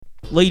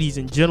Ladies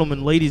and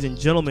gentlemen,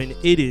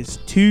 it is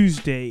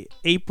Tuesday,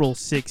 April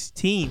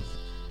 16th.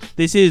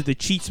 This is the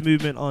Cheats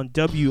Movement on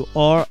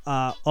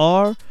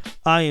WRIR.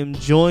 I am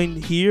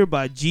joined here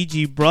by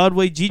Gigi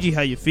Broadway. Gigi,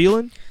 how you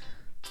feeling?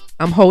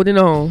 I'm holding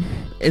on.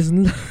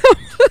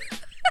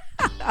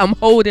 I'm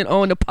holding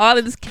on. The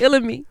pollen is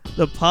killing me.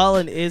 The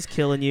pollen is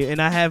killing you,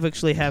 and I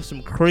actually have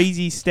some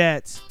crazy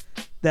stats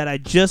that I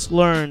just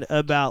learned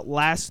about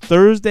last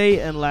Thursday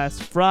and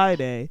last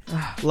Friday.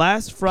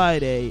 Last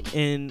Friday,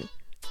 and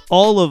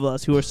all of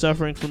us who are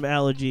suffering from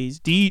allergies,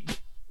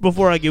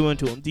 before I go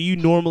into them, do you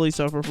normally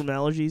suffer from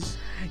allergies?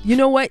 You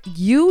know what?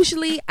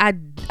 Usually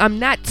I'm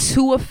not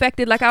too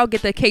affected. Like I'll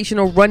get the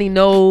occasional runny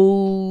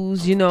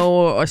nose,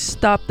 or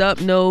stopped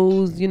up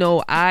nose,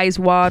 eyes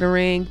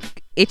watering,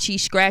 itchy,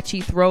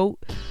 scratchy throat.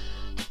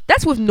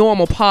 That's with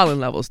normal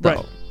pollen levels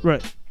though.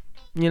 Right.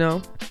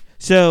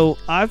 So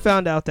I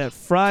found out that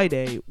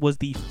Friday was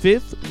the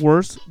 5th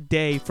worst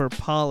day for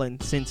pollen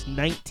since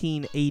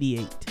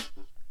 1988.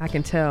 I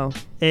can tell.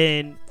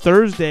 And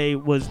Thursday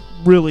was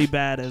really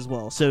bad as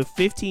well. So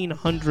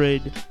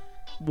 1,500,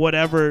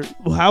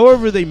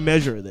 however they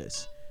measure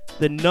this,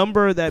 the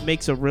number that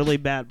makes a really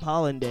bad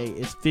pollen day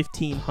is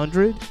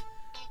 1,500.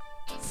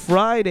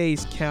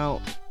 Friday's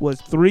count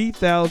was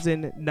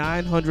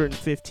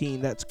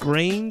 3,915. That's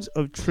grains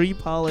of tree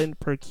pollen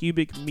per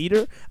cubic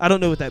meter. I don't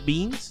know what that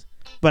means,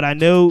 but I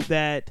know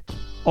that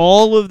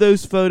all of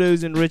those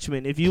photos in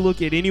Richmond, if you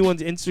look at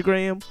anyone's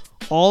Instagram,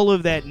 all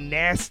of that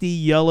nasty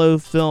yellow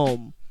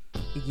film,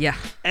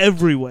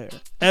 everywhere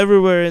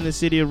in the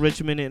city of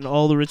Richmond and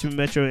all the Richmond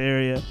metro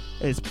area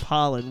is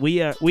pollen. We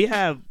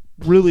have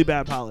really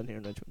bad pollen here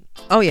in Richmond.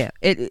 Oh yeah,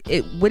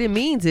 it what it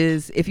means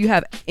is if you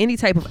have any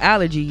type of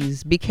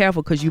allergies, be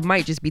careful because you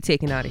might just be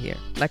taken out of here,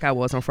 like I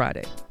was on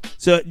Friday.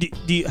 So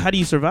how do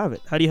you survive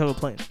it? How do you have a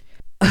plan?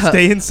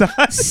 Stay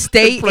inside.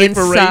 Stay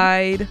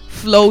inside.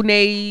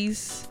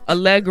 Flonase,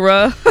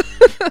 Allegra,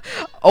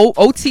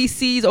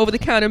 OTCs,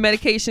 over-the-counter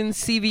medications,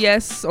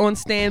 CVS on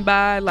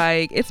standby.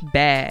 Like, it's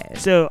bad.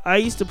 So I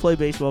used to play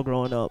baseball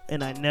growing up,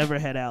 and I never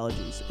had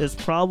allergies. It's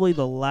probably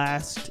the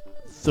last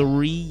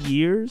 3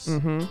 years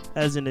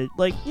as a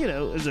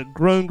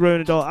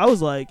grown adult. I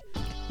was like,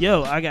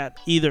 yo, I got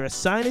either a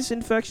sinus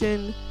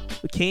infection.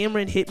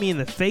 Cameron hit me in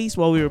the face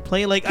while we were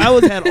playing. Like, I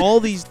had all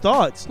these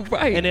thoughts.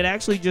 Right. And it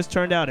actually just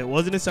turned out it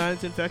wasn't a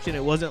sinus infection.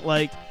 It wasn't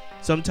like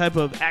some type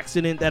of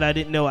accident that I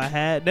didn't know I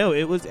had. No,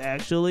 it was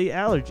actually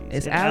allergies.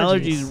 It's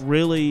allergies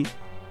really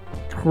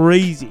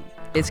crazy.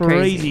 It's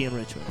crazy in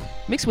Richmond.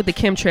 Mixed with the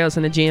chemtrails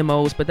and the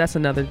GMOs, but that's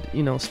another,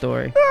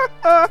 story.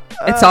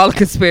 It's all a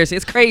conspiracy.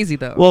 It's crazy,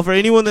 though. Well, for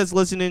anyone that's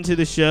listening to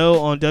the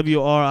show on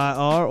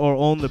WRIR or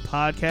on the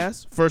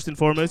podcast, first and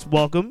foremost,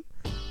 welcome.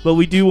 But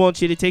we do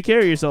want you to take care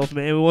of yourself,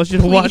 man. We want you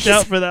to watch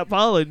out for that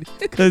pollen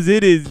because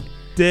it is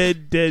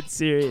dead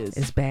serious.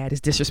 It's bad.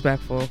 It's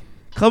disrespectful.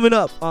 Coming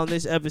up on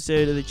this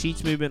episode of the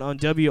Cheats Movement on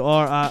WRIR,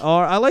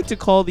 I like to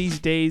call these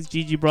days,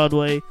 Gigi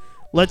Broadway,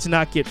 let's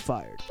not get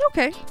fired.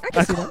 Okay, I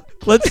can see that.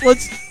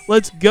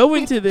 Let's go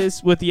into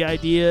this with the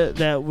idea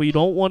that we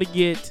don't want to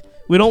get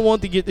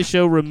the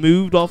show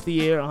removed off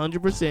the air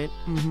 100%.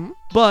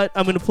 But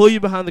I'm going to pull you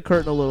behind the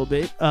curtain a little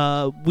bit.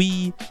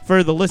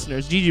 For the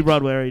listeners, Gigi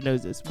Broadway already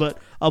knows this, but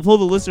I'll pull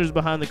the listeners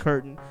behind the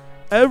curtain.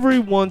 Every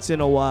once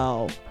in a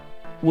while,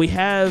 we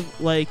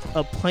have like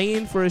a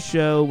plan for a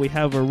show. We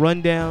have a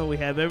rundown. We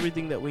have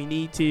everything that we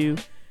need to.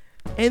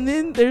 And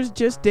then there's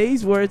just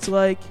days where it's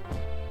like,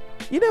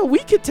 we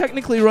could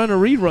technically run a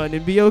rerun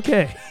and be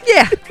okay.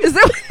 Yeah. Is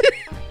that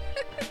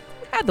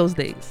had those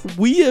days?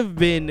 We have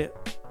been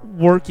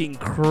working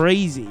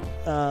crazy.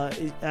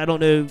 I don't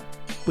know.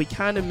 We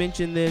kind of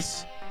mentioned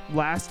this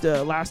last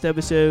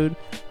episode,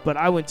 but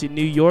I went to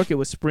New York. It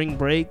was spring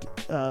break.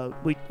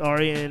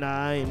 Aria and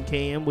I and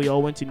Cam, we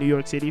all went to New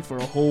York City for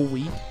a whole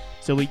week.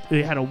 So we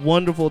had a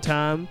wonderful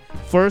time.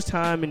 First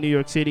time in New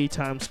York City,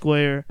 Times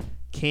Square.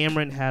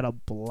 Cameron had a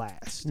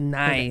blast.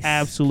 Nice. An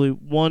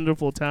absolute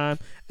wonderful time.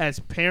 As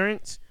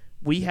parents,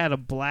 we had a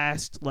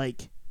blast,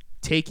 like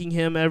taking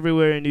him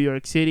everywhere in New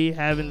York City,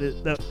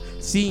 having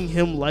seeing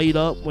him light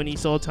up when he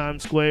saw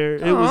Times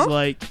Square. It was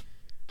like,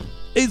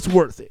 it's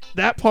worth it.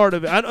 That part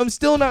of it. I'm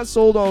still not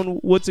sold on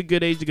what's a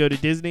good age to go to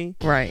Disney.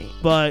 Right.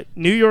 But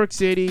New York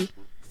City,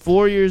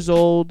 4 years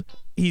old.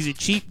 He's a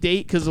cheap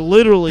date because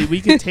literally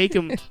we could take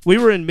him. We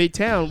were in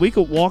Midtown. We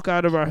could walk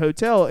out of our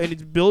hotel and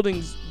it's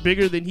buildings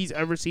bigger than he's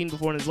ever seen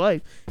before in his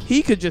life.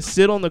 He could just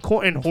sit on the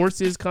corner and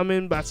horses come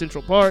in by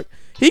Central Park.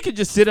 He could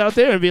just sit out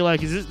there and be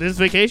like, "Is this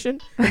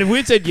vacation?" And if we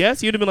had said yes,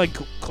 he'd have been like,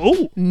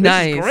 "Cool,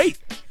 nice, this is great."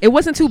 It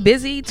wasn't too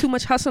busy, too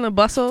much hustle and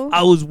bustle.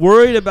 I was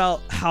worried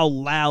about how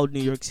loud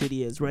New York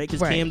City is, right?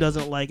 Because Cam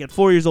doesn't like, at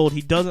 4 years old,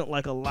 he doesn't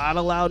like a lot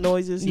of loud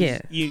noises.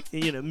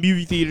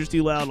 Movie theaters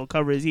too loud will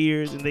cover his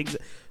ears and things.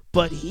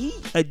 But he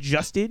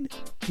adjusted,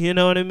 you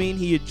know what I mean?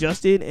 He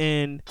adjusted,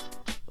 and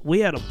we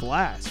had a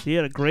blast. He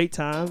had a great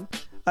time.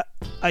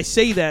 I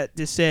say that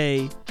to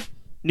say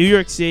New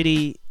York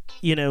City,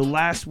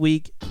 last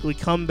week we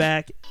come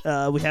back.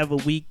 We have a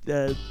week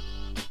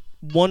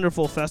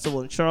wonderful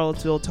festival in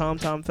Charlottesville. Tom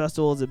Tom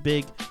Festival is a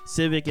big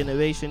civic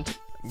innovation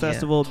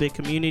festival, big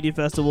community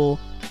festival.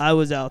 I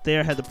was out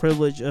there, had the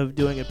privilege of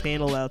doing a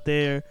panel out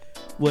there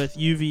with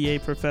UVA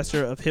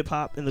professor of hip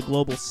hop in the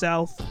Global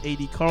South,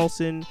 A.D.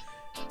 Carlson,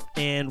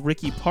 and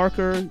Ricky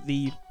Parker,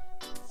 the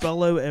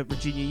fellow at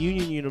Virginia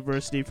Union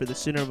University for the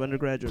Center of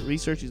Undergraduate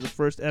Research. He's the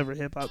first ever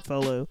hip hop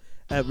fellow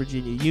at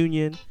Virginia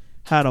Union.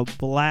 Had a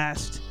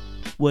blast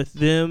with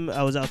them.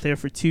 I was out there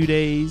for 2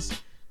 days.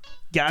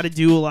 Got to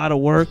do a lot of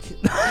work.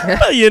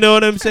 You know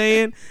what I'm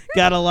saying?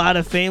 Got a lot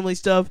of family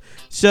stuff.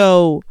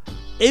 So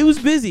it was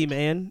busy,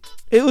 man.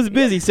 It was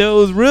busy. So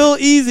it was real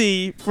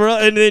easy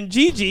and then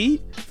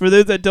Gigi, for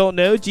those that don't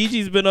know,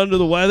 Gigi's been under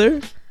the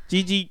weather.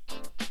 Gigi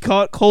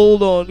caught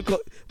cold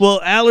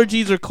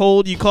allergies or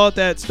cold. You caught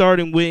that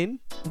starting when?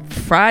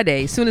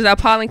 Friday. As soon as our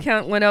pollen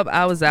count went up,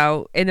 I was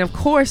out. And of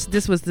course,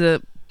 this was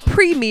the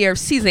premiere of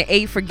season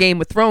 8 for Game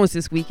of Thrones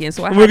this weekend.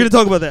 So we're going to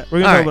talk about that.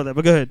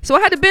 But go ahead. So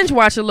I had to binge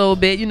watch a little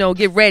bit,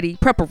 get ready,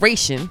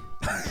 preparation.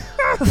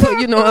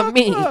 You know what I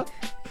mean?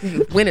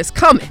 When it's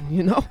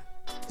coming,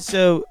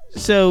 So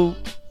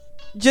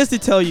just to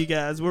tell you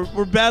guys,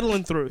 we're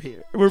battling through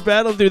here.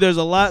 There's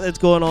a lot that's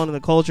going on in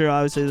the culture.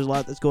 Obviously, there's a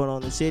lot that's going on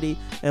in the city,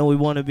 and we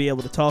want to be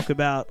able to talk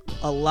about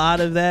a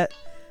lot of that.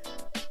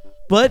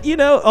 But,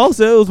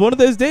 also, it was one of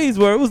those days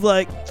where it was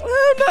like,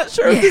 I'm not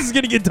sure if this is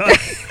going to get done.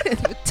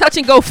 Touch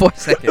and go for a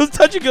second. It was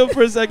touch and go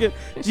for a second.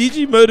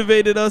 Gigi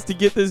motivated us to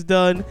get this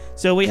done.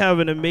 So we have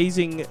an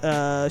amazing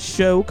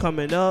show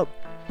coming up.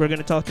 We're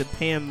going to talk to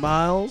Pam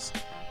Miles.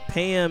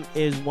 Pam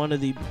is one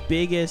of the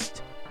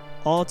biggest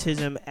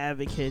autism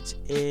advocates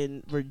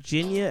in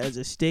Virginia as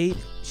a state.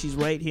 She's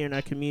right here in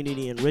our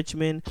community in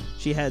Richmond.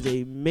 She has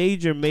a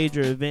major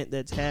event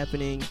that's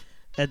happening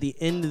at the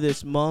end of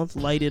this month,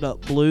 Light It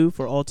Up Blue,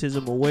 for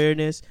autism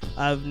awareness.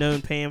 I've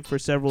known Pam for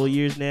several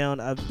years now,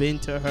 and I've been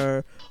to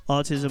her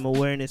autism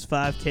awareness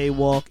 5K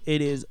walk.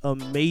 It is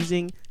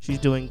amazing. She's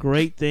doing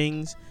great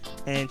things,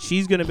 and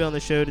she's going to be on the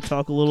show to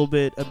talk a little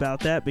bit about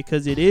that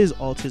because it is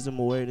Autism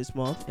Awareness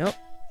Month. Yep.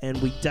 And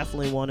we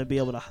definitely want to be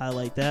able to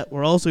highlight that.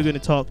 We're also going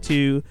to talk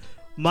to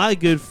my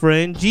good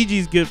friend,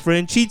 Gigi's good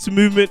friend, Cheats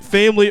Movement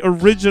Family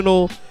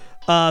Original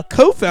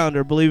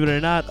co-founder, believe it or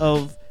not,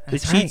 of the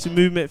Cheats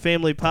Movement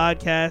Family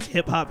Podcast,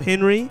 Hip Hop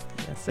Henry.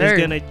 Yes, sir. Is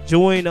going to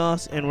join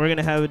us, and we're going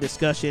to have a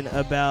discussion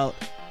about,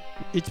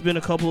 it's been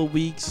a couple of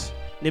weeks,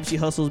 Nipsey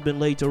Hussle's been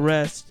laid to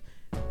rest.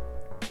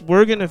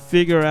 We're going to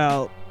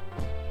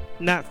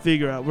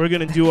we're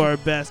going to do our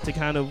best to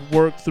kind of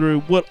work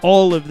through what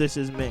all of this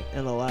has meant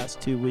in the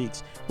last 2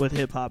 weeks with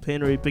Hip Hop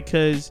Henry,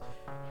 because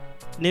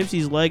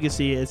Nipsey's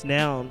legacy has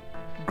now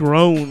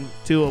grown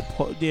to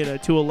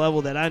a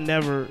level that I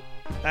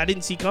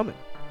didn't see coming.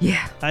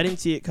 Yeah. I didn't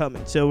see it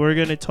coming. So we're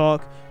going to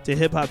talk to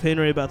Hip Hop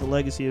Henry about the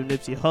legacy of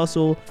Nipsey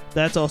Hussle.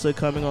 That's also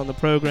coming on the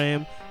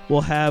program.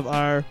 We'll have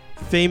our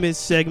famous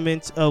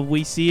segments of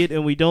We See It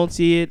and We Don't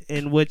See It,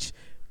 in which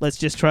let's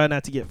just try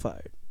not to get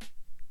fired.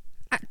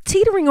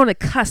 Teetering on a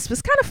cusp.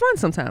 It's kind of fun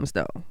sometimes,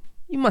 though.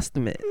 You must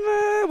admit.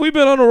 We've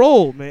been on a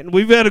roll, man.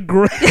 We've had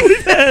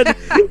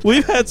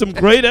some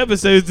great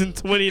episodes in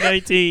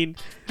 2019.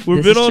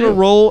 We've been on a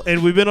roll,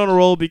 and we've been on a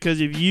roll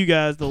because of you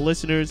guys, the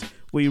listeners.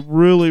 We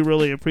really,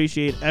 really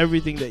appreciate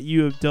everything that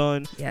you have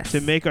done to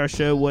make our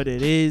show what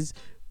it is.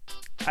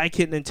 I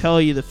can't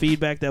tell you the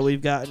feedback that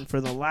we've gotten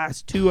for the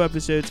last 2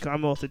 episodes.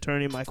 Commonwealth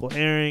Attorney Michael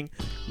Herring,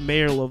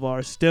 Mayor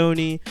LeVar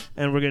Stoney,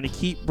 and we're going to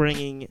keep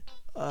bringing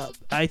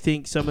I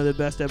think some of the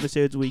best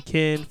episodes we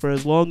can for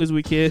as long as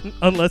we can,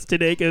 unless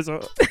today goes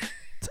left.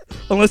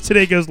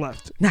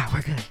 Nah,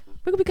 we're good.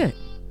 We're gonna be good.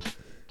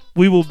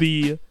 We will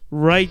be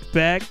right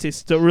back to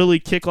really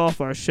kick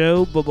off our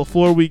show, but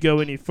before we go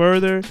any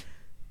further,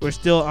 we're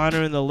still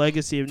honoring the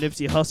legacy of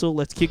Nipsey Hussle.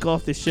 Let's kick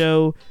off the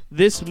show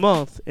this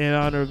month in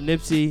honor of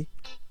Nipsey.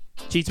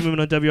 Cheats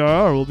Movement on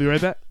WRR. We'll be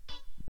right back.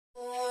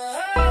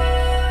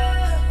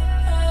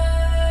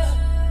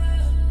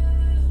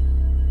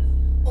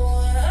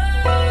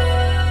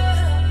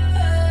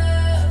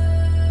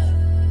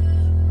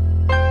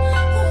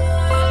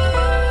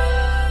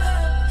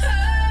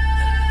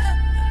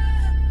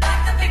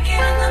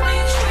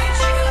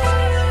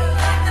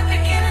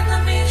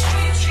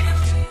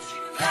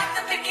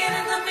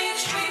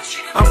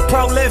 I'm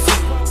prolific,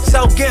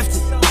 so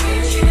gifted.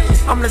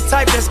 I'm the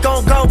type that's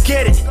gon' go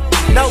get it.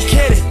 No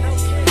kidding.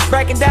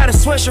 Breaking down a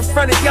swish in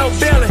front of your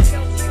building.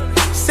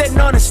 Sitting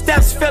on the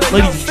steps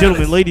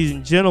feeling Ladies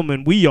and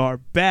gentlemen, we are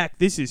back.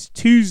 This is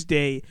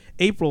Tuesday,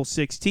 April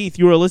 16th.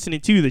 You are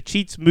listening to the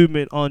Cheats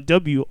Movement on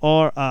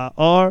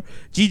WRIR.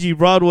 Gigi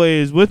Broadway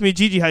is with me.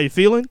 Gigi, how you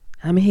feeling?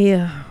 I'm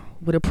here.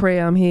 With a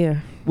prayer, I'm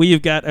here. We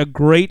have got a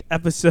great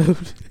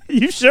episode.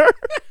 You sure?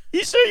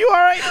 You sure you all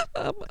right?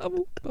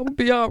 I'm gonna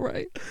be all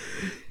right.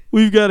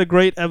 We've got a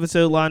great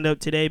episode lined up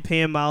today.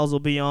 Pam Miles will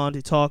be on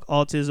to talk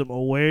autism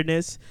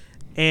awareness.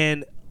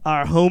 And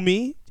our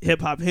homie,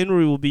 Hip Hop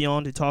Henry, will be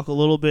on to talk a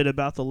little bit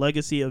about the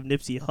legacy of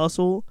Nipsey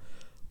Hussle.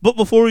 But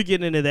before we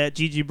get into that,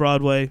 Gigi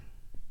Broadway,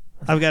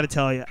 I've got to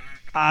tell you,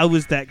 I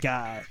was that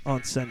guy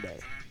on Sunday.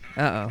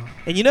 Uh-oh.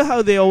 And you know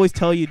how they always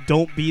tell you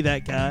don't be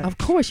that guy? Of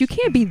course, you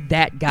can't be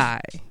that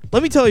guy.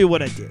 Let me tell you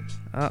what I did.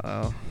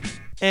 Uh-oh.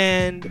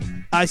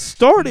 And I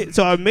started,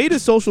 so I made a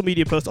social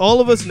media post. All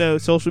of us know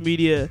social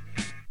media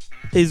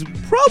is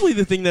probably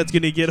the thing that's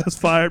going to get us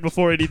fired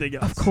before anything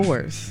else. Of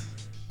course.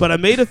 But I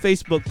made a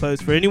Facebook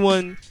post for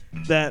anyone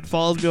that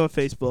follows me on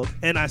Facebook,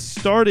 and I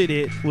started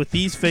it with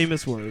these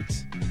famous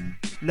words: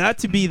 not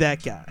to be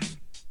that guy.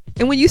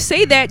 And when you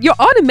say that, you're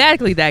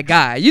automatically that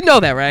guy. You know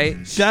that,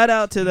 right? Shout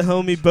out to the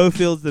homie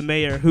Bofields, the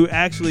mayor, who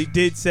actually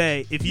did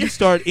say, if you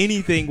start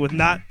anything with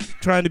not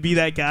trying to be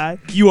that guy,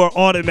 you are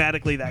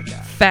automatically that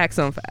guy. Facts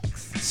on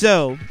facts.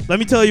 So, let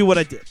me tell you what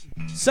I did.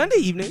 Sunday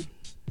evening,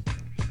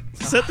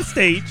 set the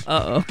stage.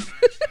 Uh-oh.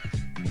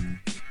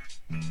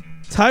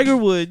 Tiger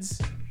Woods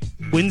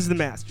wins the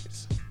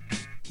Masters.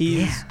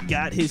 He's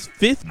got his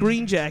 5th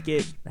green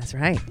jacket. That's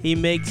right. He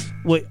makes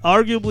what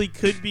arguably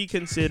could be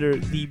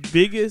considered the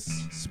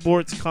biggest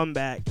sports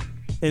comeback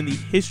in the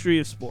history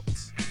of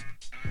sports.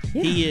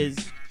 Yeah. He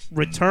is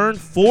returned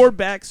 4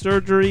 back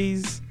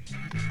surgeries,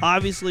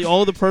 obviously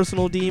all the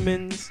personal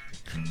demons,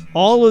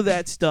 all of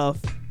that stuff.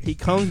 He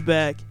comes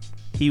back.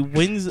 He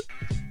wins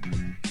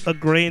a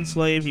Grand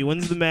Slam. He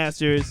wins the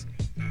Masters.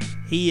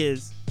 He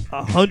is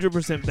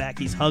 100% back.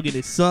 He's hugging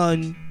his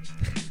son.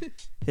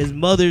 His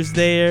mother's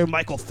there.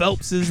 Michael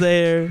Phelps is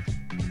there.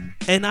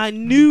 And I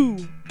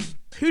knew,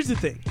 here's the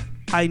thing.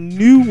 I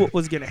knew what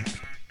was going to happen.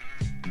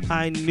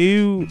 I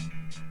knew,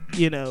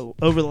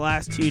 over the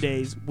last 2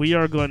 days, we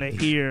are going to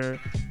hear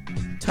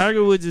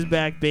Tiger Woods is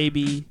back,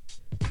 baby.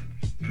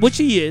 Which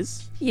he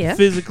is. Yeah.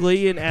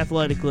 Physically and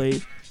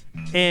athletically.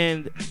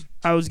 And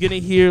I was going to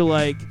hear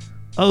like,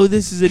 oh,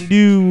 this is a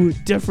new,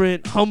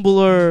 different,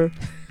 humbler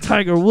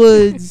Tiger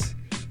Woods.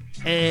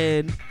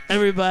 And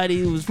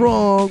everybody was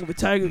wrong, but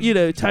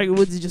Tiger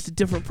Woods is just a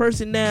different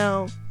person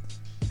now.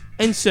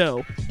 And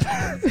so,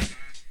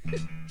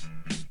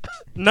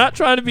 not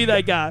trying to be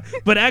that guy,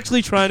 but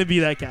actually trying to be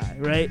that guy,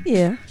 right?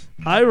 Yeah.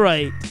 I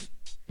write,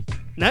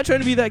 not trying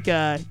to be that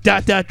guy, ...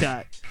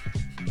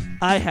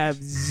 I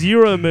have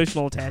zero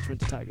emotional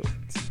attachment to Tiger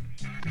Woods.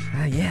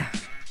 Yeah.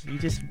 You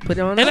just put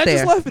it on and up I there.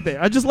 just left it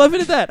there. I just left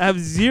it at that. I have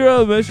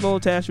zero emotional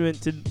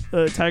attachment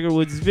to Tiger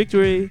Woods'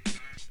 victory.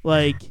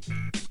 Like,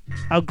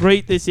 how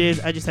great this is.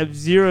 I just have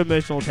zero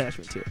emotional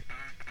attachment to it.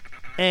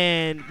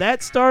 And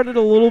that started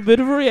a little bit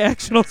of a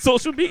reaction on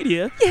social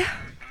media. Yeah.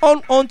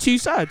 On 2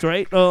 sides,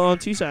 right? On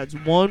 2 sides.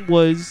 One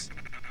was,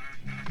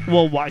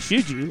 well, why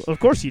should you? Of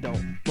course you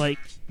don't. Like,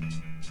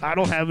 I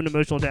don't have an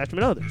emotional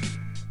attachment to others.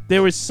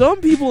 There were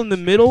some people in the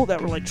middle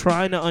that were, like,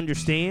 trying to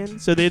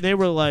understand. So they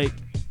were like,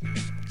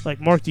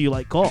 Mark, do you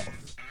like golf?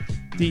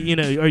 Are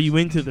you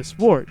into the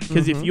sport?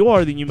 Because if you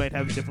are, then you might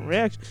have a different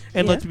reaction.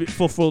 And let's be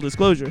full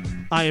disclosure,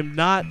 I am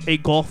not a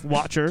golf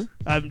watcher.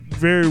 I've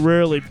very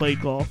rarely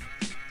played golf.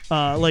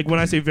 Like when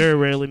I say very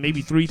rarely,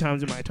 maybe 3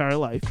 times in my entire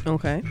life.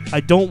 Okay. I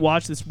don't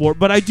watch the sport,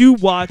 but I do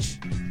watch,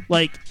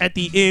 like, at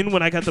the end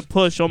when I got the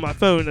push on my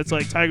phone that's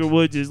like Tiger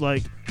Woods is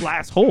like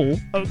last hole.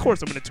 Of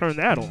course, I'm going to turn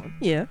that on.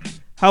 Yeah.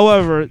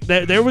 However,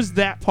 there was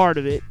that part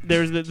of it.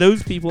 There's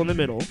those people in the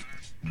middle.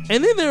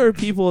 And then there were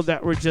people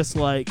that were just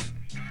like,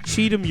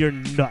 Cheatham, you're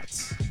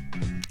nuts.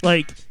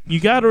 Like, you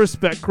got to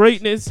respect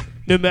greatness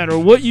no matter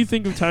what you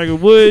think of Tiger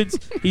Woods.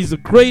 He's the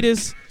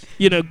greatest,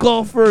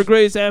 golfer,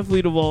 greatest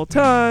athlete of all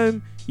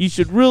time. You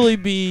should really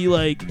be,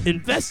 like,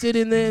 invested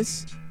in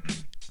this.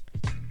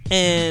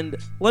 And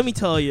let me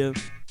tell you,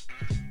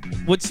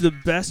 what's the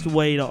best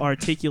way to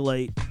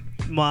articulate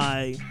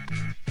my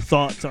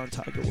thoughts on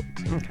Tiger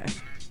Woods? Okay.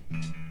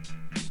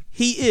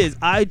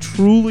 I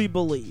truly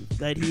believe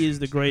that he is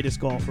the greatest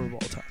golfer of all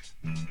time.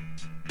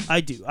 I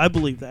do. I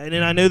believe that.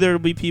 And I know there will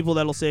be people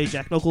that will say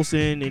Jack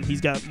Nicholson, and he's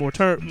got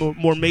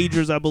more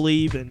majors, I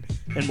believe, and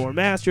more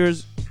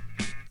Masters.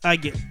 I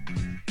get it.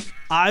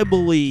 I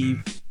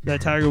believe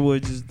that Tiger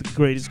Woods is the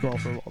greatest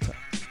golfer of all time.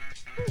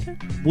 Okay.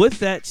 With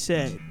that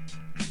said,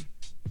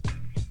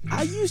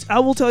 I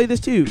will tell you this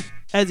too.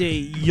 As a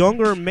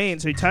younger man,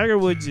 so Tiger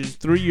Woods is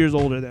 3 years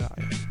older than I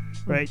am,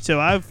 right?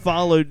 So I've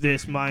followed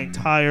this my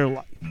entire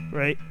life,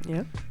 right?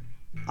 Yeah.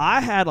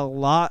 I had a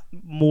lot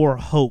more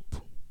hope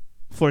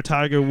for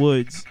Tiger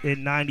Woods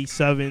in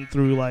 97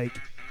 through like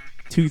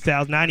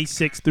 2000,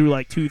 96 through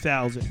like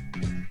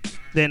 2000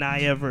 than I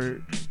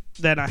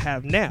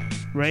have now,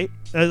 right?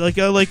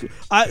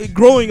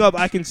 Growing up,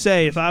 I can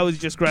say if I was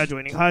just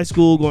graduating high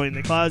school, going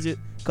into college,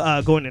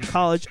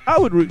 I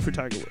would root for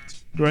Tiger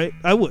Woods, right?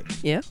 I would.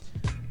 Yeah.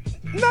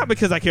 Not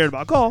because I cared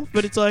about golf,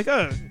 but it's like,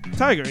 oh,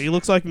 Tiger, he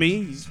looks like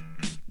me. He's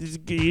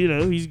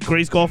the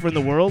greatest golfer in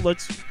the world.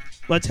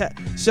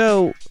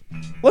 So,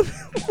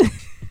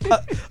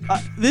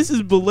 this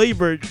is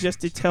belabored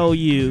just to tell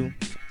you,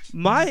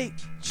 my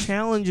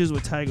challenges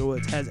with Tiger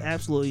Woods has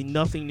absolutely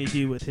nothing to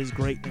do with his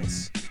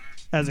greatness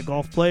as a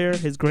golf player,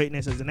 his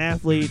greatness as an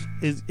athlete.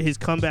 His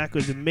comeback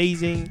was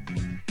amazing.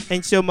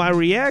 And so my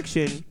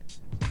reaction,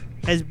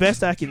 as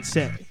best I can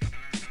say,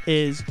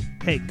 is,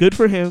 hey, good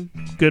for him,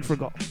 good for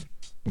golf.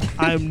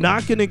 I'm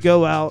not going to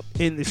go out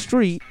in the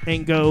street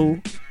and go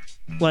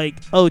like,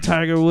 oh,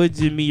 Tiger Woods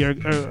and me are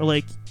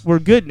like, we're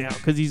good now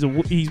because he's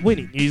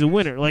winning. He's a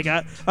winner. Like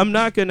I'm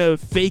not gonna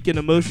fake an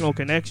emotional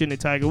connection to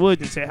Tiger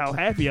Woods and say how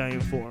happy I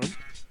am for him,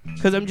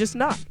 because I'm just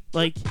not.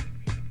 Like,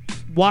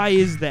 why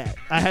is that?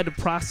 I had to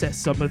process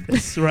some of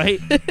this, right?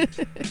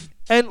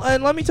 and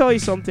let me tell you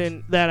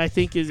something that I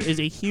think is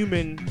a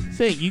human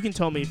thing. You can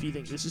tell me if you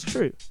think this is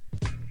true.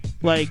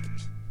 Like,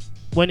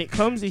 when it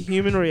comes to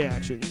human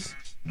reactions,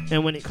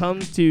 and when it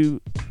comes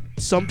to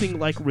something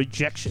like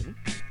rejection,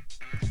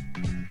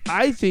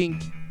 I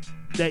think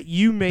that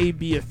you may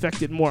be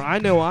affected more, I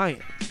know I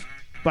am,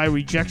 by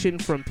rejection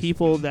from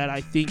people that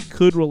I think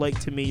could relate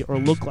to me or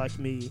look like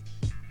me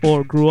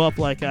or grew up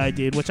like I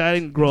did, which I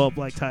didn't grow up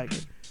like Tiger.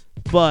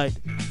 But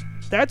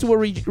that's where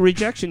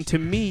rejection, to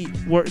me,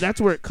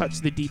 that's where it cuts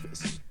the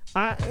deepest.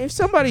 If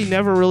somebody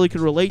never really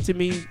could relate to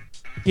me,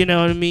 you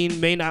know what I mean,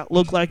 may not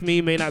look like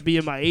me, may not be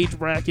in my age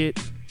bracket,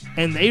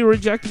 and they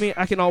reject me,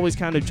 I can always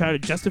kind of try to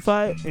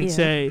justify it and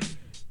say,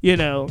 you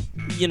know,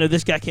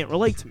 this guy can't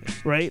relate to me,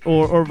 right?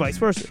 Or vice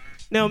versa.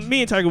 Now,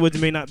 me and Tiger Woods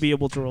may not be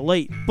able to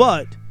relate,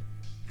 but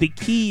the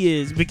key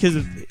is, because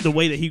of the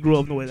way that he grew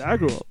up and the way that I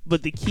grew up,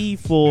 but the key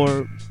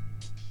for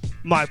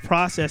my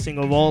processing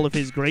of all of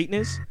his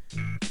greatness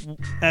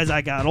as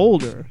I got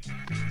older,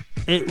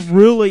 it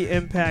really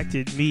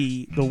impacted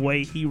me the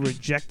way he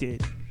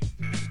rejected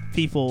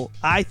people.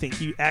 I think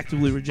he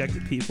actively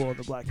rejected people in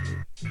the black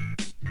community.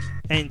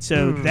 And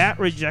so that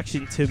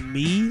rejection, to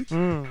me,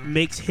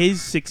 makes his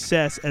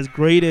success, as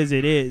great as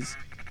it is,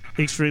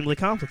 extremely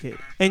complicated.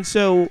 And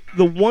so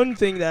the one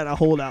thing that I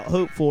hold out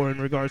hope for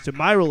in regards to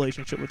my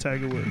relationship with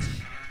Tiger Woods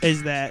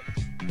is that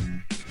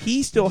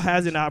he still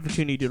has an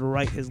opportunity to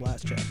write his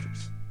last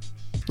chapters,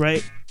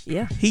 right?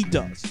 Yeah, he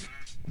does.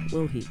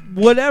 Will he?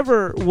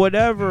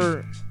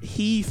 Whatever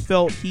he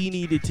felt he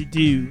needed to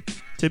do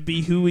to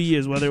be who he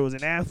is, whether it was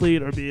an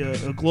athlete or be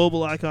a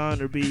global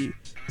icon or be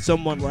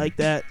someone like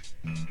that,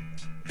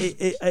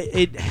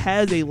 it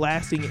has a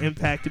lasting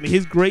impact to me.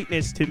 His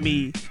greatness, to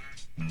me,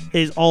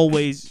 is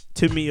always,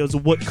 to me, is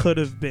what could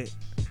have been.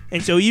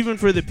 And so even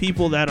for the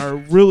people that are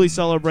really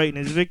celebrating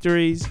his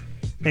victories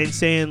and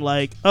saying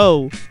like,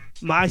 oh,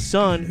 my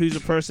son, who's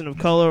a person of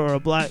color or a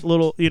black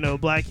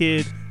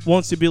kid,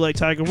 wants to be like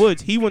Tiger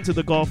Woods. He went to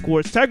the golf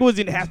course. Tiger Woods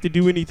didn't have to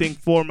do anything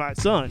for my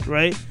son,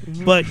 right?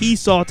 Mm-hmm. But he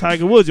saw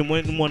Tiger Woods and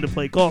went and wanted to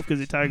play golf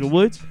because of Tiger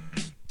Woods.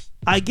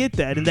 I get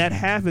that, and that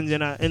happens,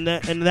 and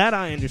that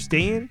I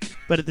understand.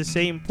 But at the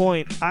same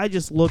point, I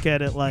just look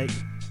at it like,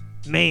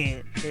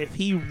 man, if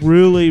he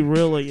really,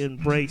 really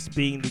embraced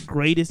being the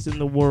greatest in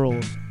the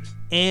world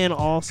and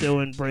also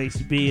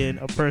embraced being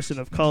a person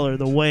of color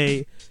the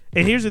way...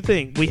 And here's the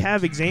thing. We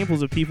have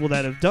examples of people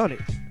that have done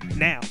it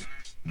now.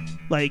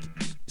 Like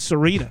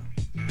Serena.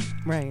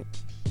 Right.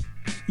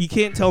 You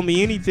can't tell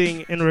me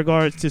anything in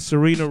regards to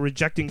Serena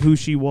rejecting who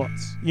she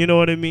was. You know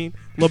what I mean?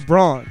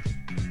 LeBron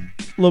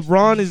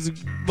is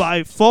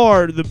by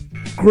far the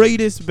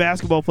greatest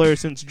basketball player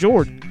since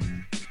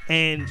Jordan.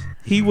 And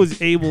he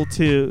was able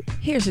to...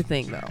 Here's the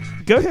thing, though.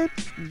 Go ahead.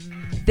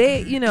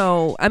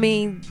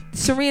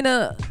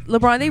 Serena,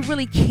 LeBron, they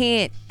really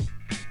can't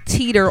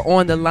teeter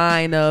on the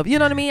line of, you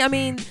know what I mean? I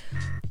mean,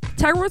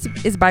 Tiger Woods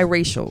is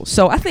biracial.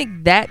 So I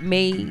think that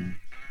may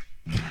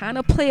kind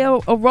of play a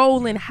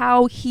role in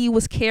how he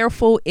was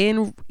careful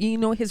in,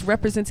 his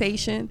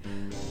representation.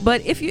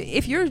 But if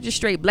you're just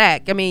straight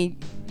black, I mean,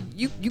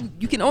 you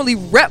can only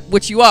rep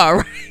what you are,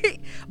 right?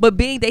 But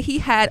being that he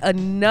had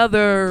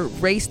another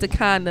race to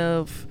kind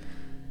of,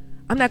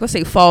 I'm not gonna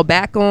say fall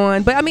back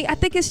on, but I mean, I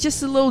think it's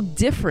just a little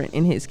different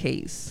in his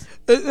case.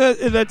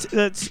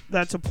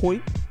 That's a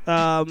point.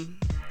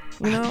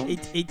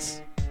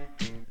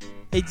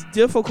 It's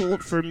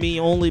difficult for me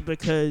only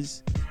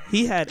because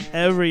he had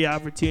every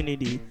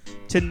opportunity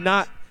to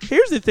not.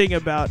 Here's the thing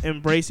about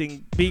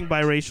embracing being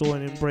biracial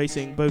and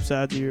embracing both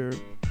sides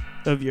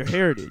of your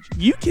heritage.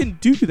 You can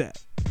do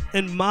that.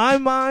 In my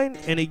mind,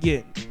 and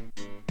again,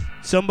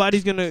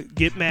 somebody's gonna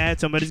get mad,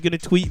 somebody's gonna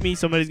tweet me,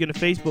 somebody's gonna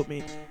Facebook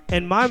me.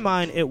 In my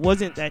mind, it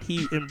wasn't that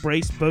he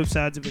embraced both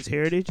sides of his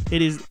heritage.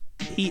 It is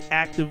he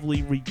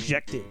actively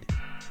rejected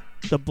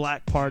the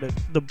black part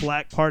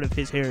of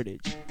his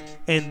heritage.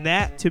 And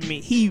that, to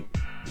me, he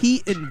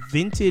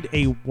invented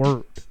a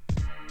word.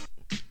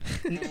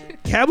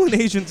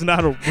 Cablinasian's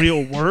not a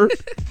real word.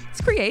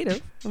 It's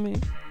creative. I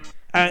mean,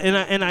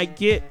 I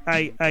get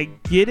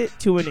it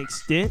to an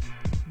extent,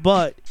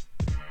 but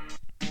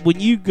when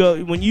you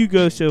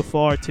go so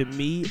far, to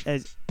me,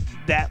 as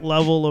that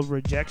level of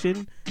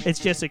rejection, it's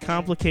just a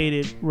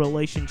complicated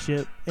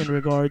relationship in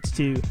regards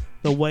to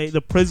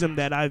the prism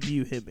that I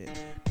view him in.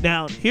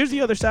 Now, here's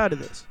the other side of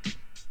this.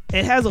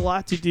 It has a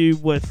lot to do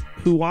with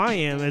who I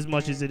am as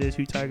much as it is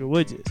who Tiger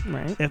Woods is.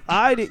 Right. If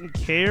I didn't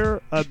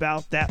care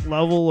about that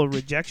level of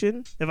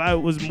rejection, if I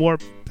was more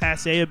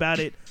passé about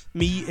it,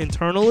 me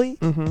internally,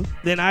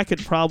 then I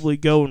could probably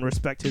go and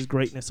respect his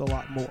greatness a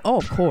lot more. Oh,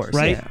 of course.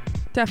 Right? Yeah,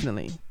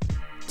 definitely.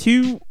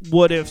 Two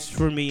what ifs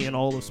for me in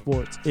all of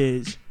sports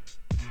is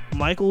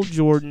Michael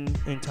Jordan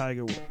and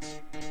Tiger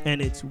Woods.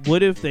 And it's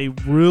what if they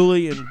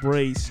really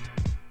embraced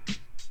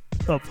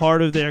a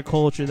part of their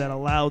culture that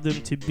allowed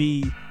them to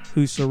be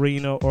who's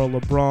Serena or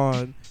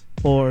LeBron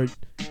or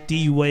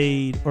D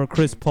Wade or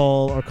Chris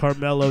Paul or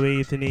Carmelo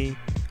Anthony.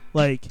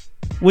 Like,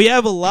 we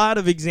have a lot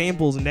of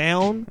examples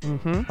now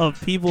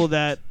of people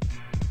that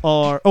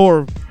are,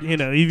 or, you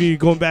know, even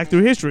going back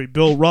through history,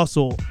 Bill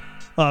Russell,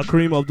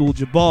 Kareem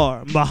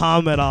Abdul-Jabbar,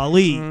 Muhammad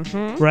Ali,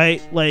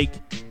 right? Like,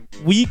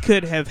 we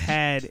could have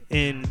had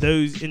in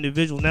those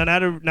individuals. Now,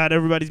 not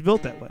everybody's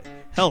built that way.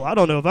 Hell, I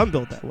don't know if I'm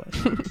built that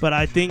way. But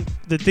I think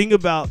the thing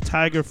about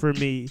Tiger for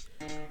me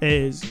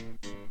is,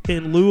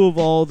 in lieu of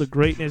all the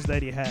greatness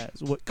that he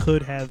has, what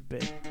could have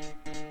been.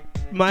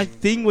 My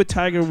thing with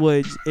Tiger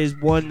Woods is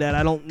one that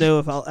I don't know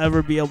if I'll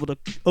ever be able to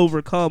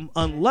overcome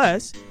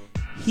unless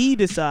he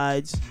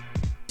decides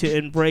to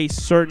embrace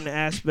certain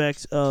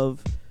aspects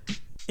of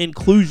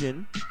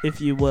inclusion,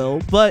 if you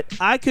will. But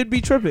I could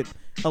be tripping.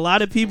 A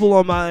lot of people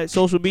on my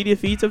social media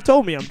feeds have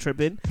told me I'm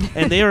tripping,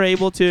 and they are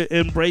able to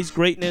embrace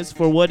greatness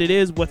for what it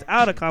is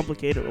without a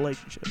complicated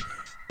relationship.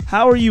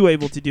 How are you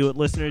able to do it,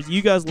 listeners?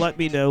 You guys let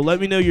me know. Let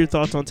me know your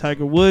thoughts on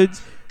Tiger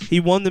Woods. He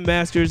won the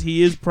Masters.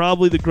 He is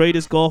probably the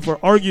greatest golfer,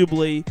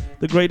 arguably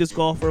the greatest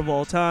golfer of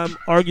all time,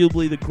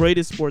 arguably the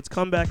greatest sports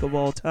comeback of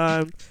all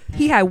time.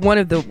 He had one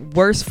of the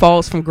worst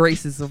falls from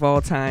graces of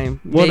all time.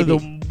 One of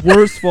the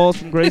worst falls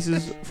from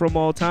graces from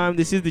all time.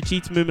 This is the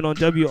Cheats Movement on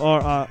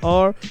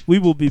WRIR. We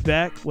will be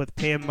back with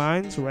Pam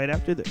Mines right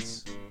after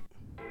this.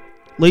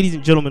 Ladies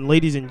and gentlemen,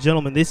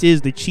 this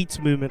is the Cheats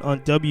Movement on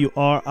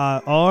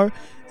WRIR.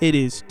 It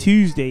is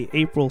Tuesday,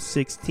 April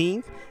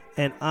 16th,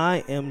 and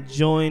I am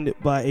joined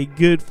by a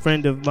good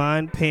friend of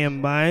mine, Pam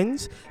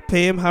Mines.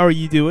 Pam, how are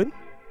you doing?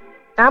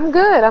 I'm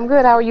good.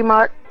 How are you,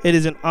 Mark? It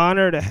is an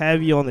honor to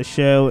have you on the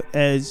show.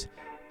 As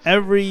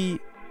every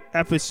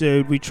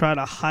episode, we try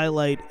to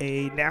highlight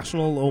a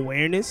national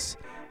awareness,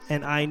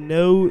 and I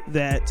know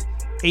that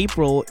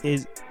April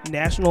is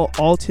National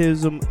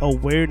Autism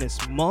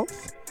Awareness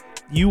Month.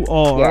 You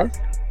are... Yes.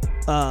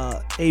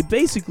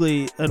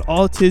 Basically an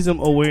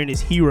autism awareness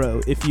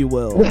hero, if you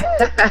will.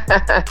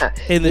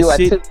 In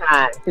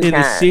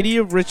the city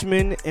of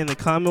Richmond and the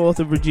Commonwealth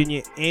of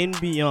Virginia and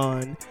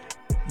beyond,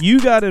 you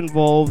got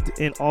involved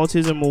in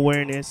autism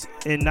awareness,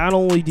 and not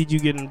only did you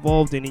get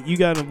involved in it, you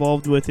got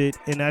involved with it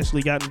and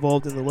actually got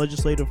involved in the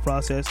legislative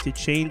process to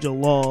change a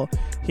law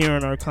here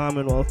in our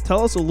Commonwealth.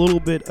 Tell us a little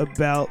bit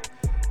about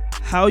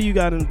how you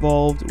got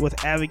involved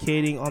with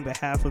advocating on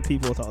behalf of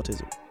people with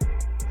autism.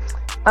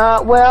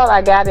 Well,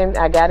 I got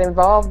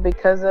involved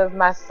because of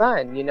my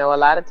son. You know, a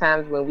lot of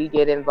times when we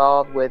get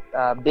involved with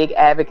big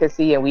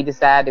advocacy and we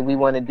decide that we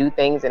want to do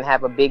things and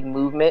have a big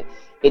movement,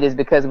 it is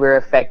because we're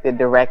affected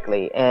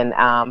directly. And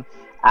I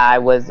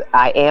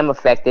am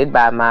affected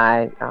by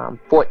my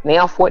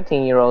now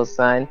 14-year-old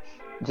son,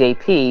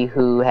 JP,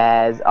 who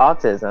has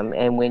autism.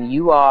 And when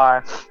you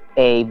are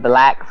a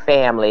black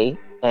family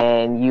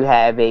and you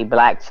have a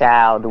black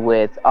child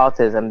with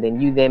autism,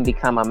 then you then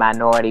become a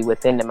minority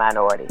within the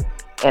minority.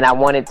 And I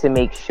wanted to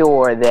make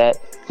sure that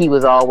he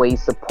was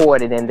always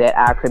supported and that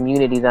our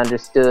communities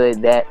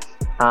understood that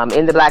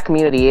in the black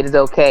community, it is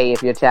okay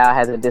if your child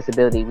has a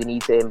disability. We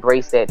need to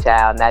embrace that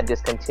child, not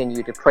just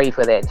continue to pray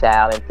for that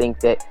child and think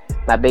that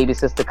my baby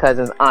sister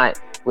cousin's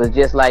aunt was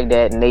just like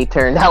that and they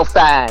turned out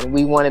fine.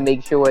 We want to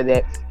make sure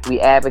that we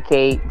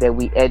advocate, that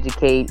we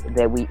educate,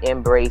 that we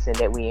embrace, and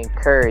that we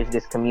encourage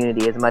this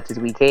community as much as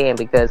we can,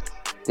 because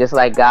just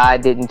like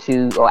God didn't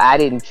choose, or I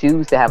didn't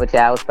choose to have a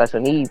child with special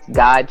needs,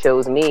 God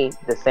chose me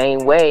the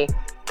same way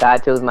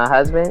God chose my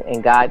husband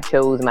and God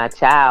chose my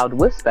child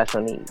with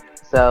special needs.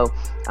 So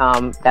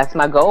that's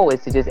my goal,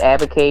 is to just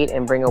advocate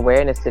and bring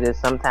awareness to this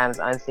sometimes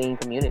unseen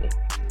community.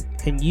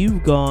 And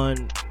you've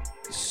gone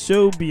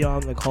so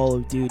beyond the call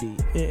of duty.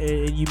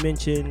 And you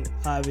mentioned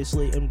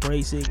obviously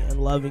embracing and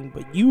loving,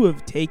 but you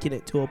have taken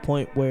it to a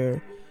point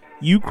where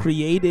you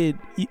created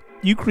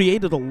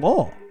a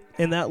law,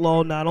 and that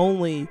law not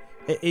only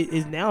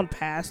is now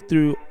passed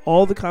through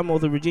all the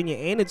Commonwealth of Virginia,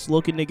 and it's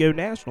looking to go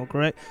national.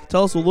 Correct?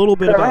 Tell us a little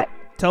bit about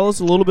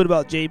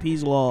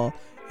JP's law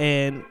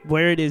and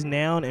where it is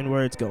now and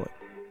where it's going.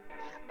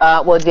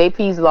 Well,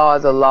 JP's law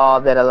is a law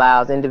that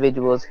allows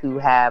individuals who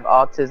have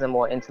autism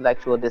or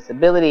intellectual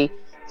disability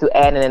to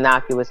add an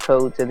innocuous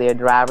code to their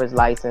driver's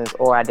license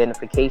or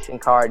identification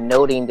card,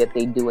 noting that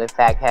they do in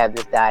fact have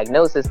this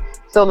diagnosis,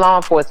 so law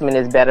enforcement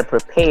is better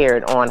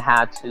prepared on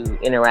how to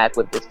interact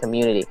with this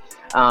community.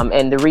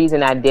 And the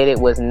reason I did it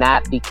was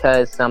not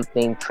because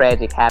something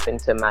tragic happened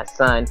to my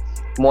son,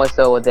 more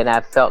so than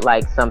I felt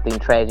like something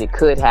tragic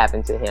could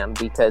happen to him,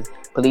 because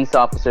police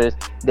officers,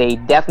 they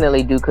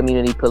definitely do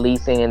community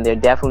policing and they're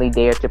definitely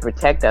there to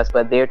protect us,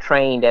 but they're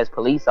trained as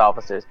police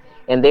officers.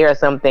 And there are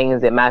some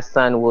things that my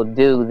son will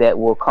do that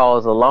will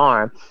cause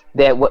alarm,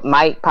 that what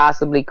might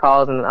possibly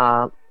cause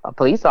a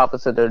police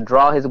officer to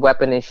draw his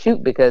weapon and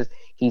shoot, because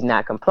he's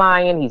not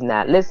complying, he's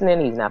not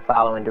listening, he's not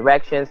following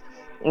directions.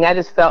 And I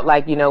just felt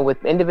like, you know,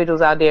 with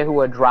individuals out there who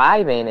are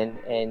driving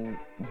and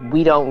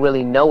we don't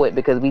really know it,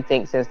 because we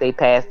think since they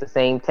passed the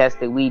same test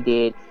that we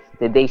did,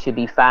 that they should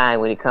be fine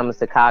when it comes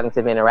to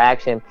cognitive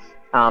interaction.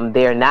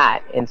 They're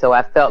not. And so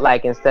I felt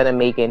like instead of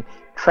making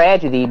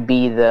tragedy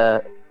be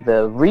the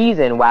the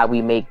reason why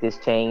we make this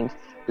change.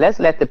 Let's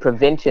let the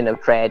prevention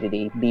of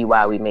tragedy be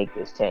why we make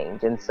this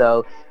change. And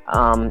so,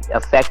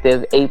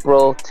 effective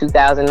April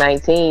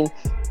 2019,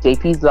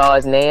 JP's Law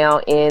is now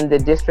in the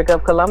District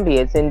of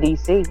Columbia. It's in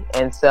DC.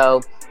 And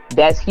so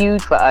that's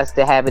huge for us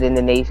to have it in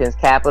the nation's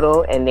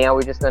capital. And now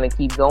we're just going to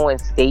keep going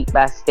state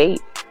by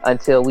state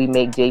until we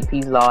make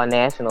JP's Law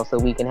national, so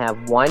we can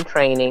have one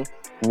training,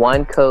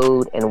 one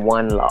code, and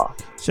one law.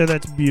 So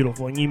that's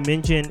beautiful. And you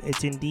mentioned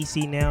it's in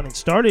DC now, and it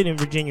started in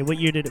Virginia. What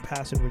year did it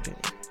pass in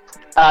Virginia?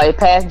 It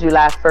passed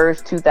July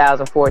 1st,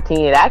 2014.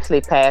 It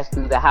actually passed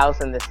through the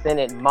House and the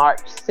Senate March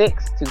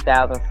 6th,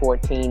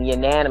 2014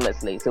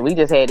 unanimously. So we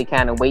just had to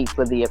kind of wait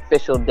for the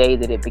official day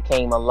that it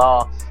became a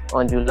law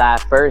on July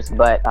 1st.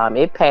 But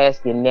it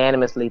passed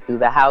unanimously through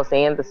the House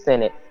and the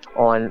Senate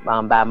on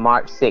by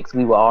March 6th.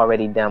 We were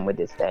already done with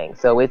this thing.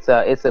 So it's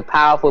a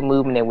powerful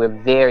movement, and we're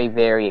very,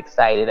 very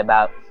excited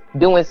about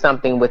doing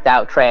something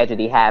without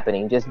tragedy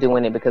happening, just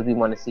doing it because we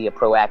want to see a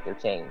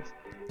proactive change.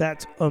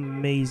 That's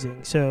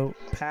amazing. So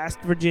past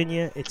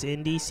Virginia, it's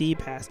in DC,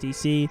 past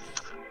DC.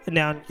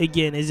 Now,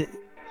 again, is it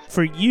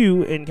for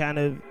you and kind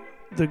of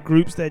the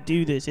groups that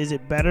do this, is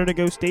it better to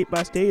go state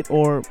by state,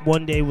 or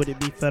one day would it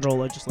be federal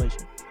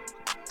legislation?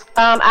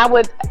 I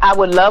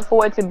would love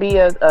for it to be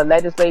a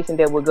legislation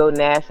that would go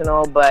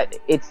national, but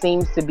it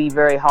seems to be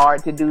very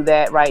hard to do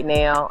that right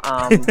now.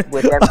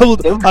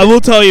 I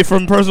will tell you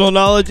from personal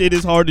knowledge, it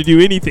is hard to do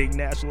anything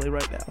nationally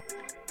right now.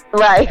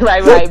 Right.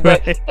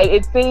 But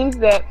it seems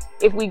that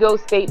if we go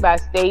state by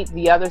state,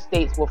 the other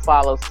states will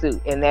follow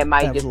suit, and that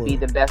might Absolutely. just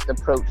be the best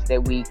approach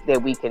that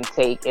we can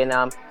take. And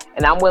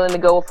I'm willing to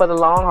go for the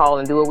long haul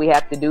and do what we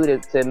have to do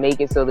to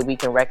make it so that we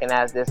can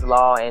recognize this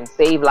law and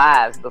save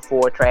lives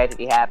before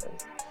tragedy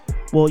happens.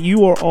 Well,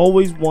 you are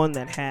always one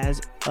that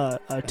has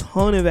a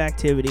ton of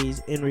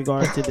activities in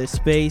regards to this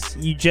space.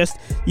 You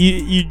just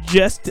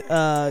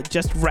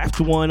wrapped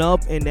one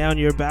up, and now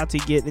you're about to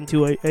get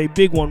into a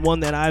big one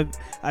that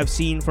I've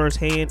seen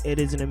firsthand. It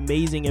is an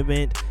amazing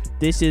event.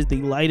 This is the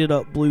Lighted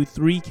Up Blue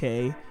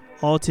 3K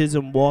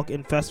Autism Walk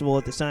and Festival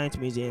at the Science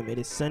Museum. It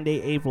is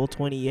Sunday, April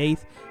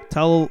 28th.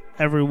 Tell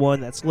everyone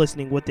that's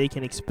listening what they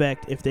can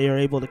expect if they are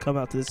able to come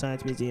out to the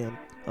Science Museum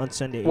on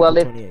Sunday, April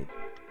 28th.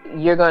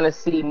 You're going to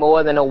see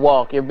more than a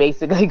walk. You're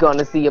basically going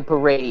to see a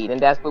parade, and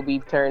that's what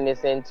we've turned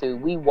this into.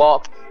 We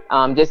walk,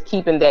 just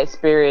keeping that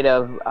spirit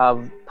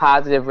of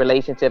positive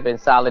relationship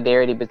and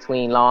solidarity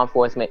between law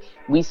enforcement.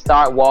 We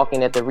start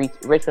walking at the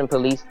Richmond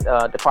Police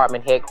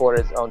Department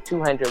headquarters on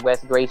 200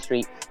 West Gray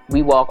Street.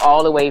 We walk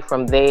all the way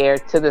from there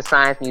to the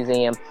Science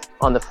Museum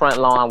on the front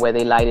lawn where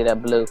they light it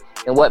up blue.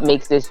 And what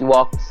makes this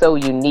walk so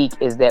unique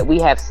is that we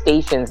have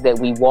stations that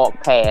we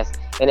walk past.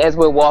 And as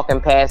we're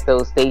walking past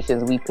those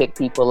stations, we pick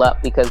people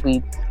up because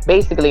we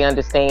basically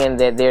understand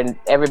that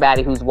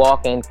everybody who's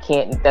walking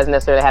doesn't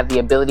necessarily have the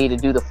ability to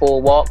do the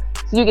full walk.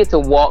 So you get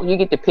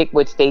to pick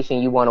which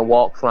station you want to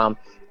walk from,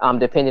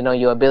 depending on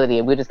your ability.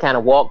 And we'll just kind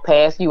of walk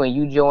past you and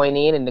you join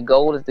in. And the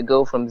goal is to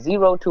go from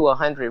 0 to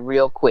 100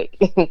 real quick.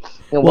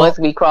 Once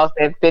we cross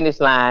that finish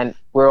line,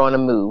 we're on a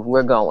move.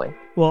 We're going.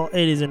 Well,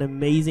 it is an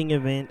amazing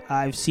event.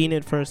 I've seen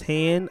it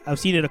firsthand. I've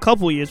seen it a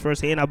couple of years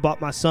firsthand. I brought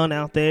my son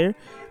out there,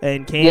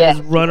 and Cam has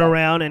run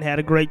around and had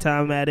a great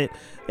time at it.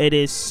 It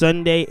is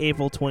Sunday,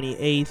 April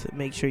 28th.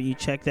 Make sure you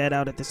check that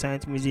out at the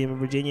Science Museum of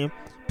Virginia.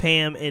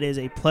 Pam, it is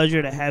a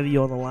pleasure to have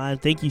you on the line.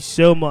 Thank you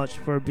so much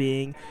for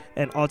being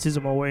an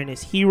autism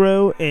awareness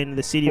hero in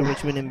the city of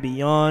Richmond and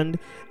beyond.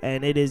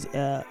 And it is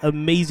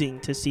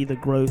amazing to see the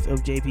growth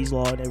of JP's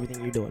Law and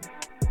everything you're doing.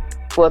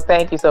 Well,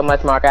 thank you so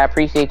much, Mark. I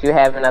appreciate you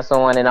having us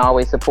on and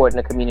always supporting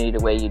the community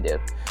the way you do.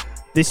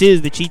 This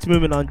is the Cheats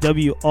Movement on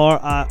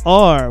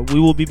WRIR. We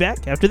will be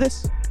back after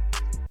this.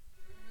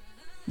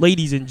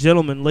 Ladies and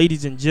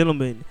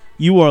gentlemen,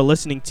 you are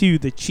listening to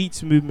the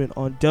Cheats Movement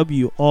on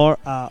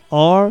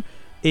WRIR.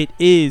 It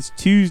is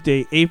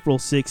Tuesday, April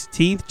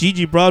 16th.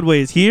 Gigi Broadway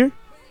is here.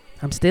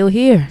 I'm still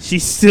here.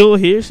 She's still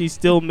here. She's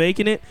still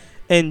making it.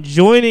 And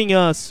joining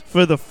us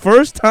for the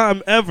first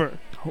time ever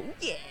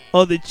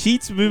on the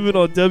Cheats Movement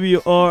on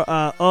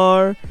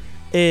WRIR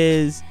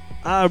is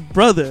our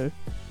brother.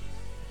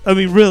 I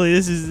mean, really,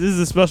 this is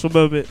a special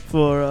moment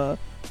for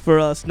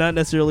us, not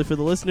necessarily for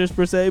the listeners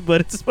per se,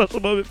 but it's a special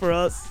moment for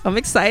us. I'm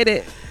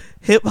excited.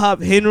 Hip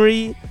Hop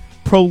Henry,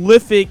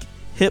 prolific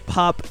hip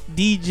hop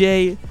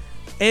DJ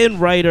and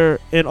writer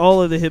in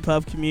all of the hip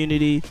hop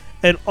community,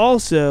 and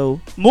also,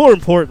 more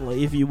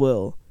importantly, if you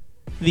will,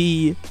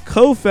 the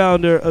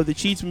co-founder of the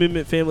Cheats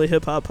Movement Family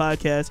Hip Hop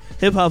Podcast.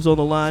 Hip Hop's on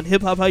the line.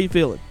 Hip Hop, how you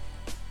feeling?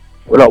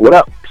 What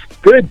up?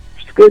 Good,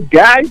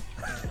 guys.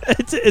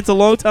 It's a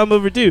long time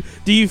overdue.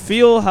 Do you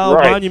feel how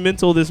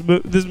monumental this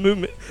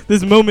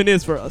moment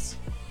is for us?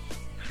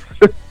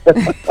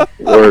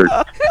 Word.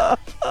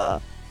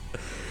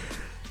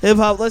 Hip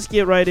Hop, let's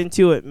get right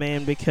into it,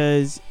 man,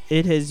 because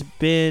it has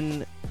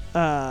been,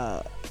 Nipsey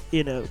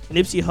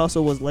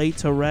Hussle was laid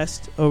to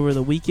rest over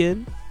the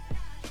weekend.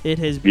 It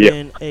has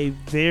been a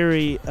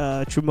very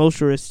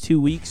tumultuous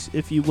 2 weeks,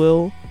 if you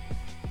will.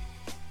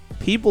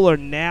 People are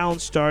now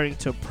starting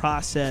to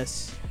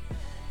process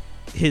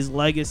his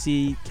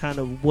legacy, kind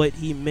of what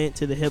he meant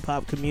to the hip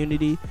hop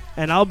community.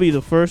 And I'll be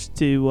the first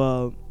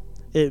to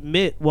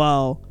admit,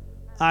 while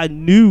I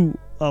knew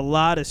a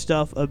lot of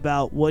stuff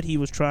about what he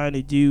was trying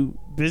to do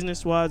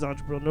business wise,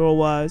 entrepreneurial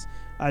wise,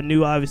 I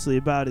knew obviously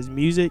about his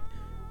music.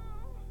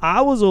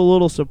 I was a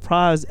little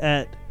surprised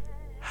at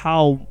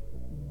how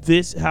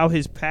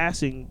his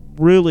passing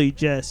really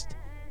just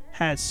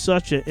had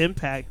such an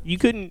impact. You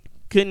couldn't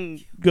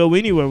go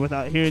anywhere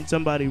without hearing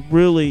somebody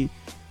really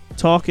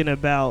talking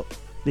about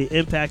the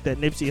impact that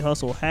Nipsey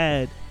Hussle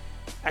had.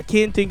 I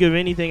can't think of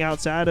anything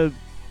outside of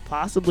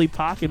possibly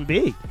Pac and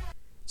Big.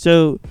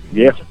 So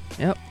Yeah.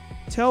 Yep.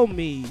 tell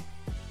me,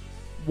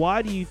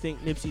 why do you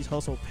think Nipsey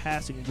Hussle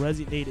passing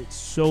resonated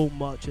so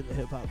much in the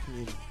hip hop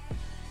community?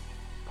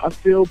 I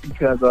feel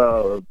because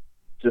of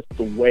just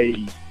the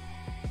way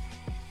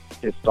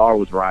his star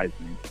was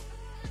rising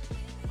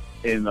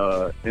in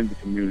the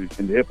community,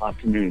 in the hip hop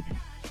community.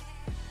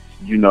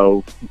 You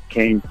know, he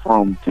came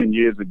from 10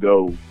 years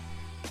ago.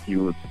 He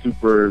was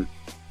super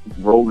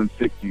rolling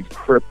 60s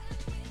Crip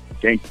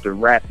gangster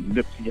rap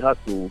Nipsey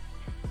Hussle.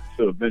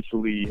 So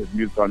eventually his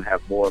music gonna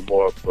have more and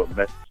more of a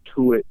message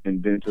to it,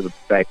 and then to the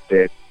fact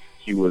that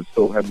he was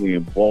so heavily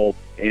involved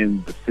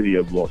in the city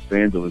of Los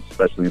Angeles,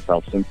 especially in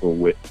South Central,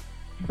 with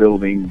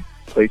building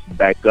places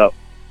back up,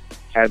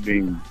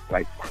 having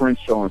like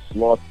Crenshaw and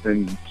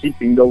Slauson,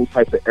 keeping those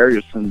types of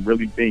areas from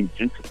really being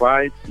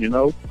gentrified, you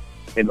know.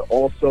 And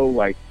also,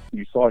 like,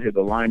 you saw his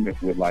alignment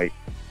with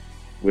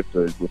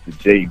the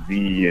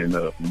Jay-Z and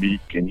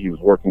Meek, and he was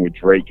working with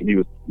Drake,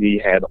 and he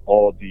had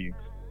all these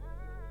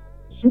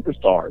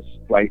superstars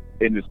like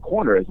in his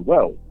corner as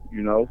well,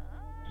 you know.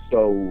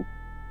 So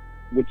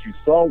what you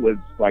saw was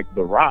like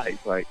the rise,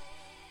 like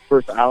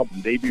first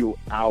album, debut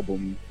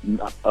album,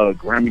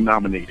 Grammy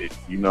nominated,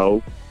 you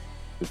know,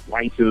 it's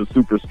right to the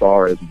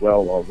superstar as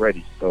well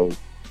already. So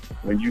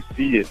when you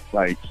see it,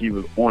 like he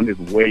was on his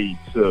way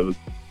to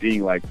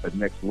being like the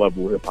next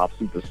level hip hop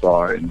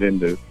superstar, and then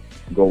to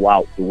go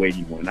out the way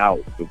he went out,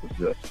 it was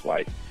just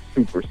like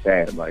super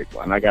sad. Like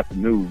when I got the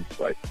news,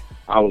 like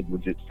I was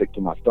legit sick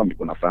to my stomach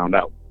when I found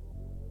out.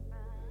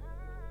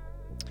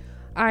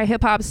 All right,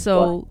 hip hop.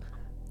 So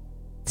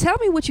tell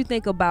me what you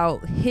think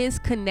about his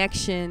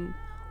connection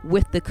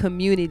with the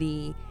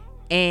community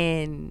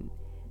and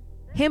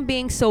him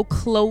being so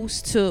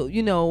close to,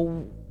 you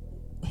know,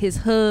 his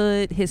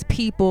hood, his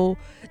people.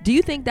 Do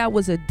you think that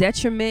was a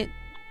detriment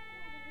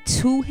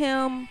to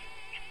him,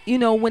 you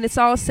know, when it's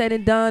all said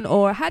and done?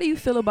 Or how do you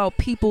feel about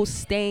people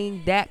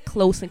staying that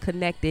close and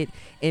connected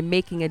and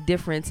making a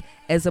difference,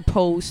 as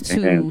opposed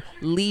to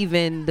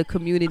leaving the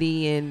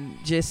community and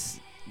just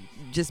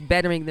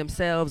bettering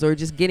themselves, or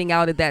just getting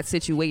out of that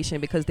situation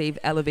because they've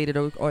elevated,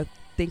 or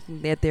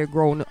thinking that they're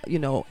grown, you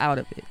know, out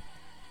of it?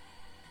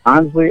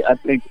 Honestly, I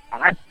think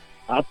I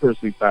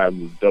personally thought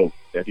it was dope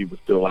that he was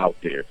still out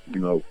there, you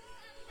know.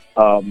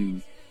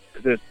 'Cause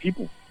there's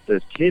people,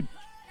 there's kids.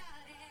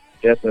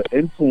 That's an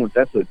influence.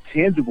 That's a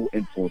tangible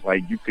influence.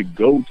 Like, you could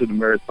go to the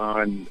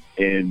marathon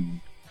and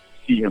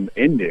see him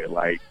in there.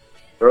 Like,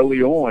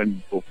 early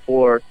on,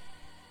 before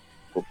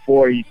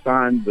he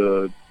signed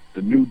the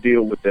new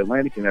deal with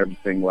Atlantic and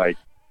everything, like,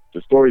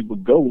 the stories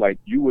would go, like,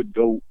 you would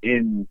go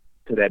in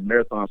to that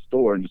marathon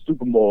store in the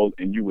super mall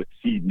and you would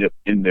see Nip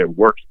in there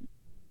working,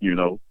 you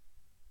know.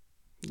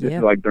 This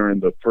is like during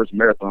the first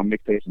marathon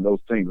mixtapes and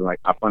those things. Like,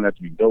 I find that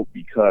to be dope,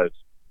 because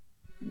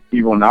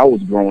even when I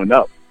was growing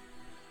up,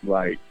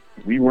 like,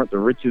 we weren't the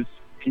richest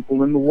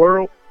people in the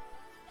world,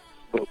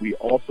 but we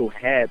also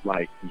had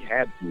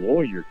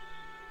lawyers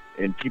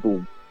and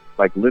people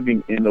like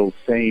living in those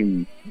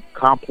same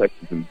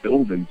complexes and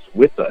buildings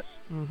with us.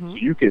 So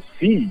you can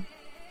see,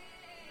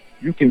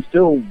 you can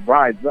still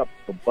rise up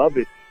above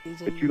it,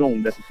 but you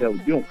don't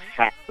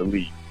have to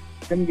leave.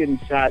 Him getting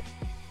shot,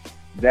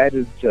 that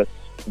is just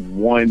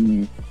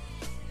one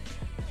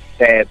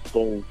sad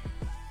soul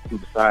who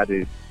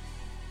decided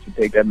to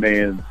take that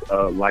man's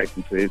life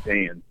into his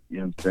hands. You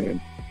know what I'm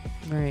saying?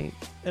 Right.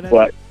 And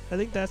I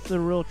think that's the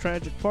real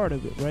tragic part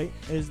of it, right?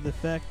 Is the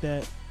fact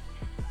that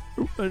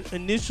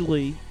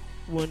initially,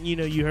 when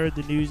you heard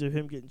the news of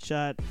him getting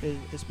shot,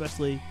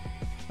 especially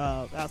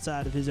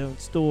outside of his own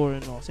store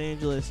in Los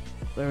Angeles,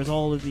 there was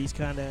all of these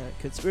kind of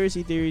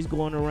conspiracy theories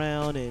going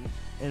around,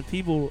 and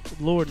people,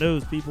 Lord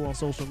knows, people on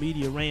social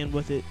media ran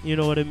with it. You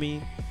know what I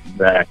mean?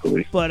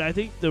 Exactly. But I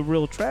think the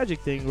real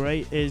tragic thing,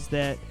 right, is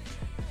that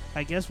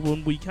I guess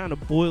when we kind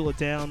of boil it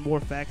down, more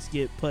facts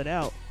get put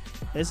out.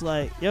 It's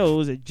like, it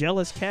was a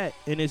jealous cat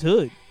in his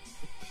hood.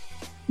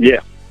 Yeah.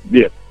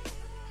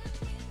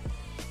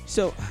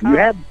 So you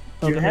have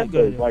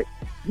those, like,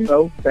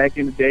 back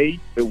in the day,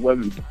 it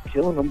wasn't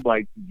killing them.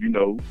 Like,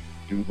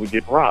 dudes would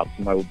get robbed.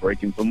 Somebody would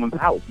break in someone's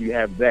house. You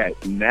have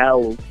that.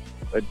 Nowadays,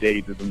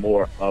 it's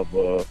more of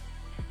a,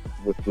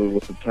 with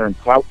the term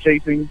clout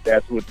chasing.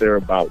 That's what they're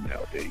about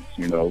nowadays.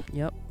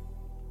 Yep.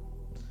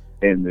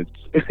 And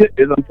it's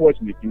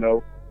unfortunate.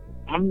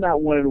 I'm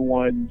not one of the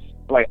ones.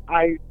 Like,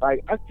 I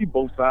see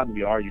both sides of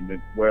the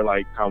argument, where,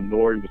 like, how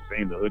Nori was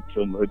saying the hood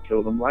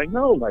killed him, Like,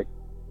 no, like,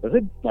 the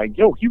hood, like,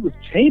 yo, he was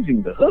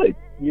changing the hood.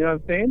 You know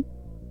what I'm saying?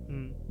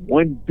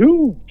 One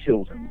dude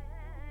killed him.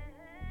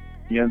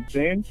 You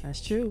understand?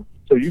 That's true.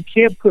 So you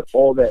can't put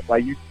all that,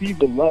 like, you see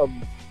the love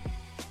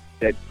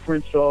that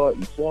Crenshaw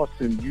and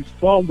Slauson, you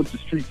saw what the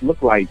streets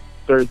looked like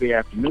Thursday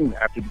afternoon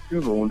after the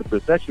funeral when the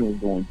procession was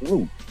going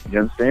through. You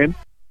understand?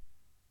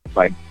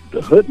 Like,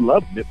 the hood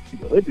loved Nipsey.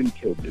 The hood didn't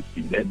kill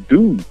Nipsey.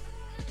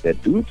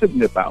 That dude took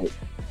Nip out.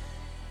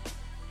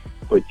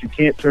 But you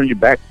can't turn your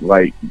back,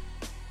 like,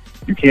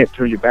 you can't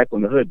turn your back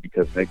on the hood,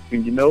 because next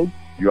thing you know,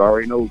 you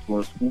already know who's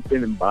going to swoop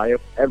in and buy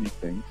up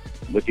everything.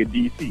 Look at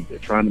DC. They're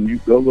trying to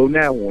mute Go-Go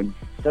now on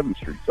 7th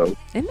Street. So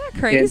isn't that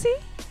crazy?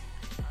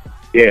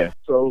 Yeah.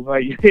 So,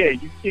 like, yeah,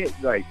 you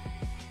can't, like,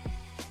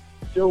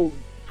 still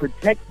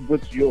protect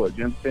what's yours.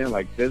 You understand?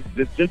 Like, this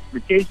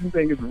gentrification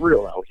thing is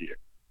real out here.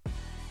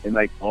 And,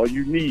 like, all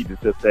you need is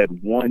just that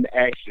one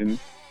action,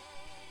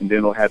 and then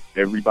it'll have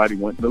everybody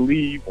wanting to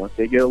leave once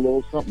they get a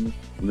little something.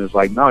 And it's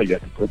like, no, you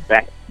have to put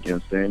back. You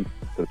understand?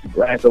 Because the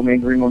grass don't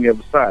ain't green on the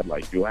other side.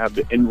 Like, you'll have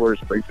the N-word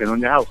spray paint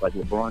on your house like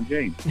LeBron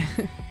James.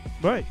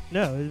 Right.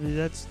 No,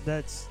 that's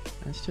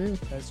true.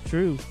 That's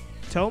true.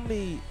 Tell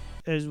me,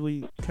 as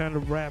we kind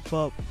of wrap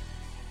up,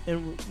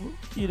 and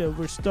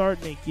we're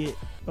starting to get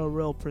a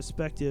real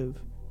perspective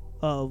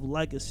of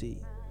legacy,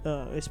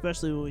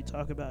 especially when we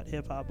talk about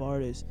hip hop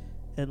artists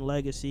and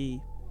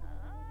legacy,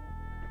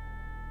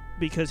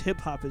 because hip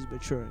hop is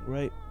maturing,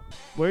 right?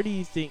 Where do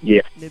you think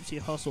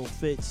Nipsey Hussle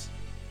fits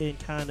in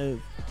kind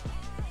of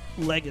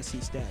legacy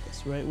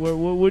status, right?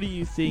 What do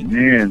you think,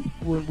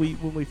 when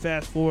we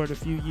fast forward a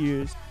few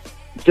years?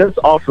 Just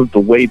off of the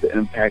way the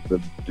impact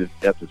of this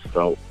death is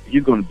felt,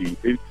 he's gonna be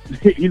here.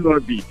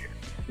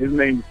 His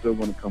name is still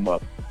gonna come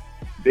up.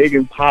 Big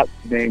and Pac's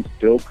name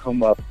still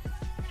come up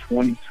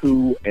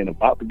 22 and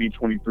about to be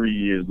 23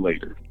 years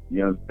later.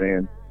 You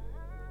understand?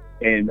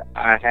 And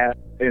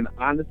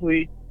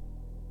honestly,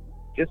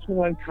 this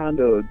one kind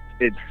of,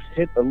 it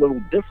hit a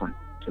little different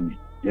to me.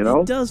 You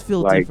know, it does feel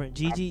like, different,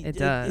 Gigi. It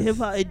does.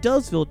 Hip-hop, it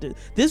does feel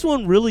this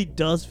one really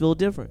does feel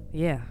different.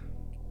 Yeah.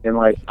 And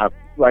like, I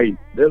like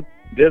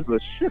there's a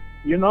shift,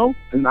 you know.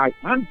 And I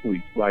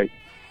honestly, like,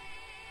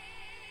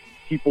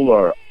 people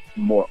are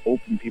more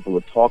open. People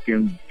are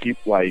talking.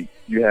 People, like,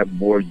 you have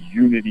more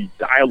unity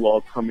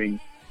dialogue coming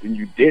than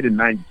you did in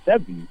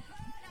 '97.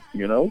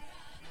 You know,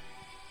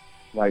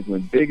 like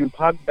when Big and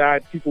Pac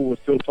died, people were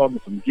still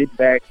talking some get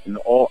back, and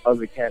all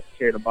other cats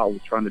cared about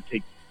was trying to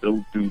take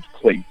those dudes'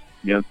 place.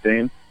 You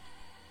understand?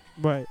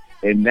 Right.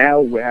 And now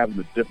we're having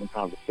a different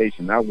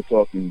conversation. Now we're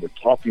talking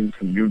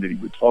community,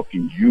 we're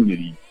talking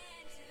unity.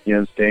 You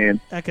understand?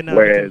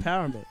 Economic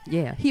empowerment.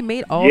 Yeah, he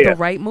made all the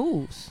right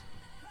moves.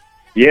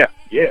 Yeah.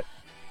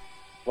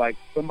 Like,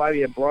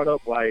 somebody had brought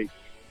up, like,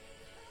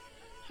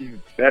 he's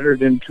better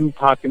than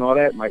Tupac and all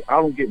that. And, like, I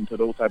don't get into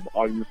those type of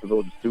arguments because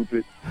those are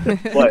stupid.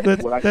 But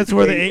that's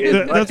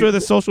where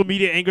the social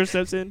media anger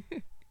steps in.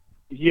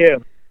 Yeah.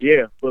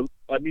 But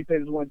let me say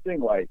this one thing,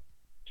 like,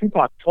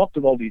 Tupac talked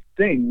of all these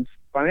things.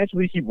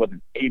 Financially, he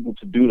wasn't able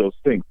to do those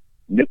things.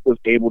 Nip was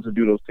able to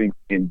do those things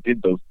and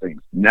did those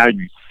things. Now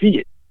you see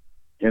it.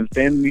 You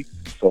understand me?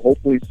 So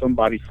hopefully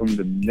somebody from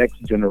the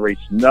next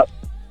generation up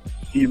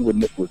sees what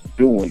Nip was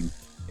doing,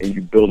 and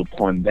you build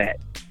upon that,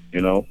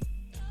 you know?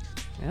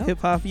 Yep. Hip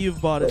hop,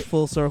 you've brought it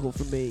full circle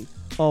for me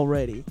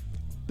already,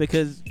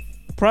 because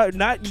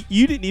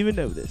you didn't even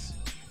know this,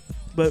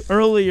 but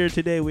earlier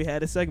today we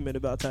had a segment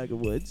about Tiger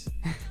Woods,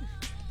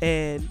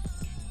 and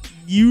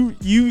you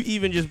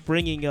even just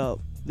bringing up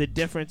the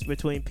difference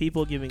between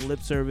people giving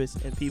lip service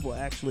and people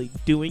actually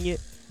doing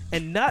it,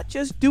 and not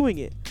just doing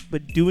it,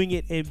 but doing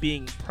it and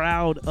being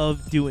proud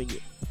of doing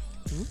it.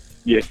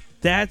 Yeah,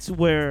 that's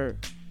where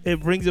it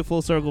brings it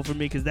full circle for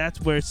me, because that's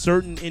where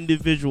certain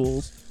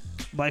individuals,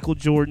 Michael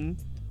Jordan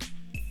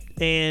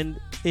and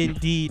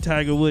indeed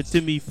Tiger Woods,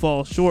 to me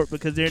fall short,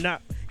 because they're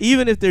not,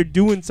 even if they're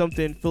doing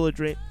something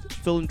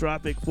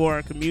philanthropic for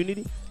our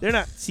community, they're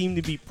not seem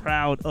to be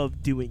proud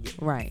of doing it.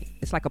 Right.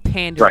 It's like a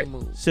pandering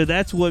move. So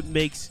that's what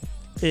makes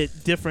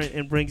it different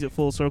and brings it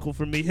full circle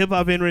for me. Hip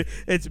Hop Henry,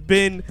 it's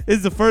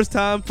the first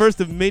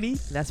of many.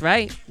 That's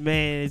right.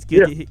 Man, it's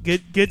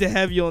good to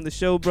have you on the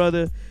show,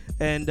 brother.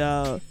 And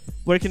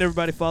where can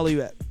everybody follow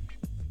you at?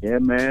 Yeah,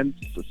 man,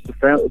 it's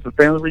a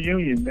family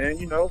reunion, man.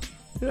 You know,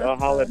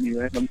 holler at me,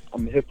 man.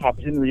 I'm Hip Hop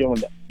Henry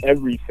on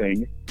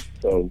everything,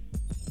 so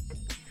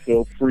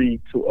feel free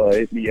to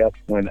hit me up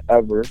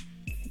whenever.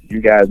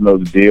 You guys know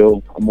the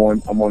deal. I'm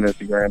on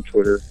Instagram,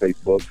 Twitter,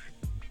 Facebook.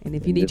 And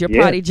if you need your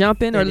party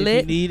jumping or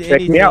lit,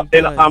 check me out.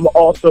 And I'm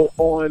also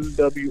on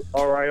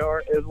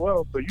WRIR as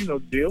well, so you know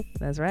the deal.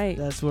 That's right.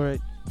 That's right.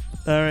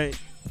 All right,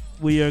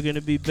 we are going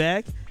to be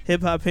back.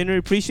 Hip Hop Henry,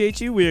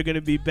 appreciate you. We are going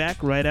to be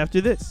back right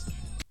after this.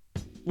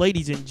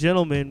 Ladies and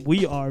gentlemen,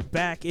 we are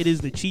back. It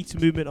is the Cheats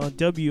Movement on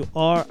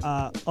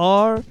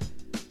WRIR.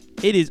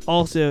 It is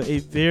also a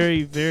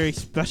very, very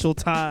special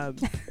time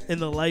in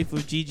the life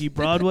of Gigi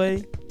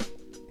Broadway.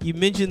 You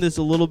mentioned this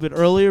a little bit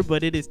earlier,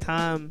 but it is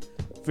time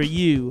for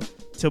you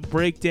to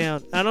break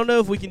down. I don't know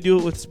if we can do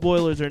it with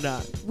spoilers or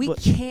not. We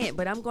can't,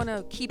 but I'm going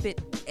to keep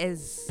it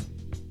as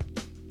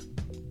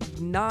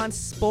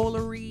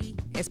non-spoilery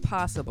as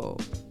possible.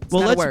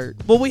 It's not a word.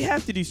 Well, we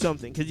have to do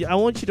something because I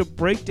want you to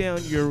break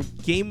down your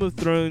Game of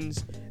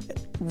Thrones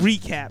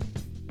recap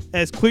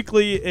as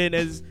quickly and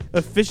as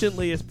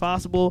efficiently as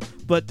possible.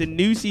 But the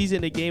new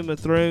season of Game of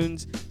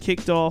Thrones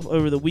kicked off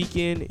over the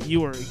weekend.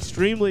 You are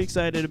extremely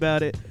excited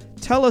about it.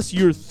 Tell us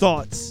your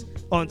thoughts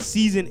on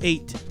season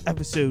 8,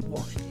 episode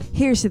 1.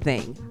 Here's the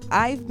thing.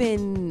 I've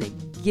been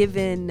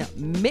given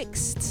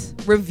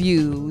mixed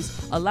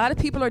reviews. A lot of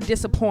people are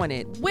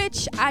disappointed,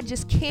 which I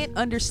just can't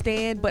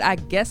understand, but I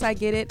guess I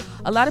get it.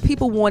 A lot of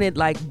people wanted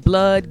like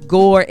blood,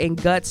 gore,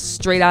 and guts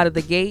straight out of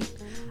the gate.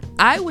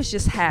 I was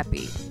just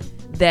happy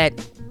that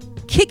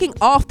kicking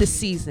off the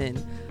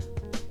season,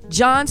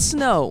 Jon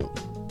Snow,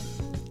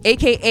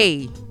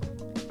 aka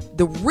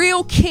the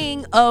real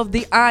king of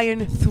the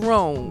Iron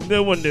Throne.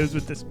 No one knows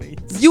what this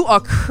means. You are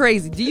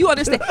crazy. Do you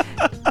understand?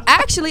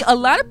 Actually, a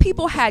lot of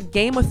people had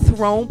Game of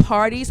Thrones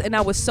parties, and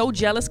I was so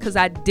jealous because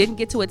I didn't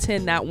get to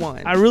attend that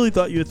one. I really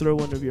thought you would throw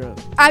one of your own.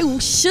 I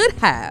should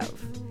have.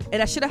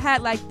 And I should have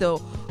had like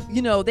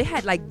they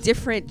had like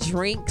different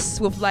drinks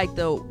with like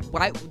the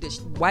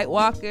White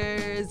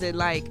Walkers and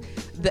like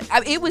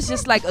it was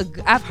just like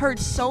I've heard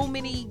so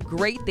many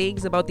great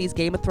things about these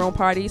Game of Thrones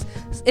parties.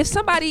 If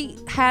somebody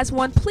has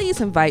one,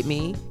 please invite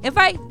me.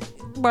 Invite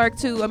Mark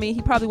too. I mean,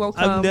 he probably won't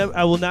come.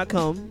 I will not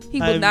come.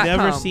 I've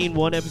never seen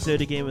one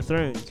episode of Game of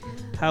Thrones.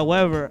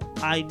 However,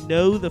 I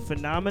know the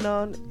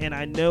phenomenon, and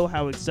I know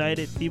how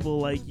excited people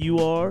like you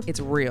are. It's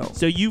real.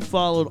 So you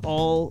followed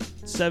all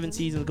 7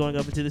 seasons going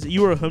up into this.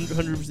 You were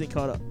 100%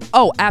 caught up.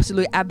 Oh,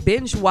 absolutely.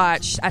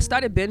 I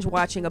started binge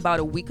watching about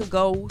a week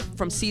ago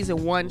from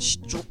season 1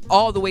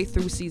 all the way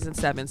through season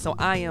 7. So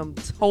I am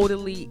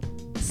totally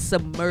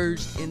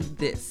submerged in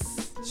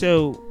this.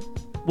 So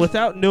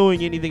without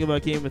knowing anything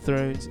about Game of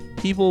Thrones,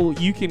 people,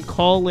 you can you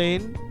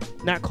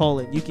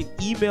can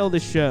email the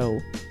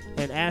show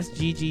and ask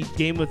Gigi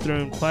Game of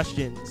Thrones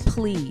questions.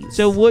 Please.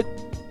 So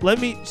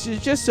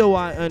just so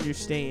I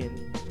understand,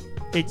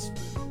 it's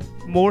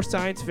more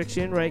science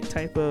fiction, right?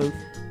 Type of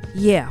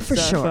for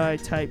sci-fi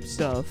sure. type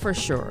stuff. For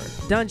sure.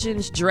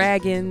 Dungeons,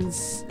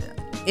 dragons,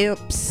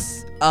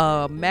 imps,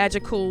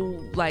 magical,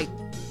 like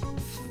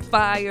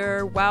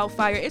fire,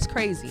 wildfire. It's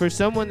crazy. For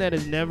someone that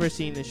has never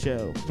seen the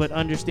show but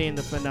understand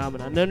the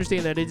phenomenon, and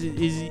understand that it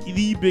is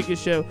the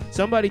biggest show.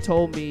 Somebody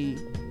told me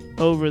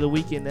over the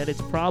weekend that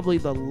it's probably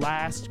the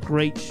last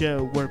great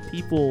show where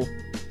people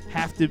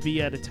have to be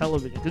at a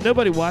television, because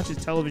nobody watches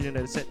television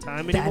at a set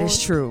time anymore. That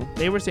is true.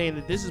 They were saying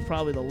that this is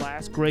probably the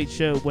last great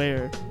show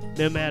where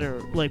no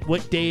matter like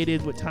what day it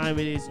is, what time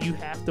it is, you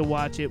have to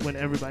watch it when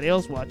everybody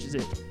else watches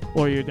it,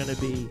 or you're going to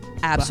be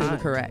absolutely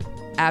behind. Correct.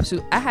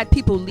 Absolutely. I had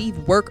people leave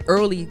work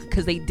early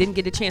because they didn't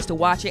get a chance to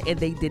watch it, and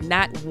they did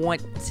not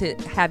want to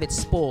have it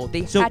spoiled.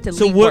 They had to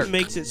leave work. So what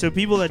makes it, so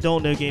people that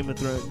don't know Game of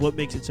Thrones, what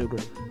makes it so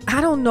great?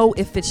 I don't know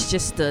if it's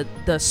just the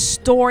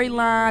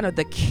storyline or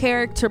the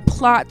character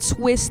plot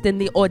twist and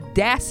the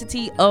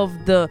audacity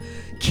of the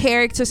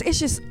characters. It's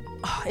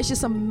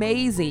just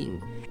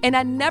amazing. And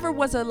I never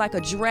was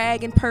a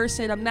dragon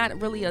person. I'm not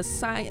really a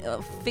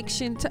science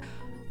fiction.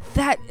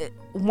 That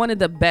one of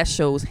the best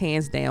shows,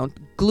 hands down.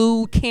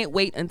 Glued. Can't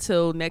wait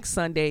until next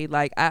Sunday.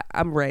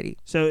 I'm ready.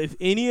 So if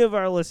any of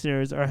our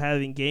listeners are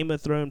having Game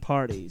of Thrones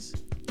parties,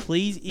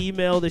 please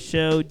email the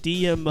show,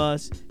 DM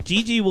us.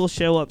 Gigi will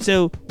show up.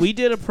 So we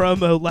did a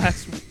promo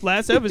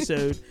last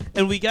episode,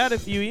 and we got a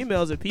few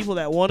emails of people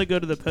that want to go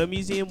to the Poe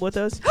Museum with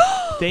us.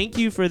 Thank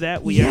you for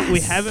that. We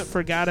haven't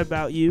forgot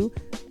about you.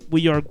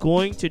 We are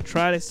going to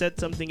try to set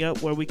something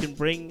up where we can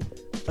bring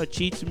a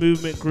Cheats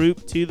Movement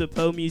group to the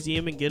Poe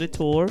Museum and get a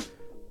tour.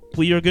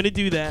 We are going to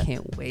do that.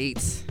 Can't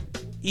wait.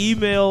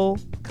 Email,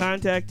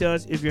 contact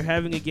us if you're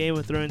having a Game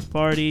of Thrones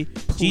party.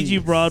 Please. Gigi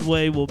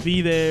Broadway will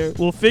be there.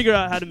 We'll figure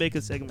out how to make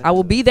a segment. I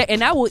will be there,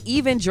 and I will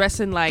even dress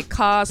in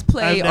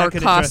cosplay or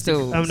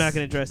costumes. I'm not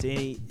going to dress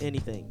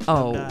anything.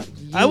 Oh,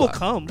 I will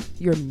come.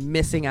 You're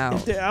missing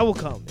out. I will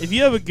come. If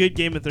you have a good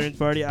Game of Thrones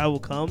party, I will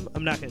come.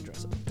 I'm not going to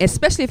dress up.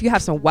 Especially if you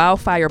have some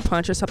wildfire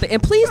punch or something.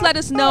 And please let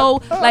us know,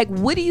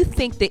 what do you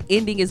think the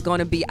ending is going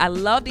to be? I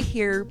love to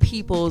hear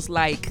people's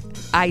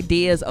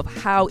ideas of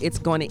how it's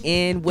going to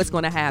end, what's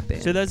going to happen.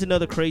 So that's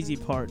another crazy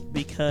part,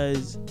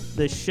 because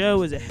the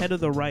show is ahead of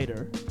the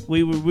writer.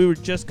 We were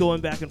just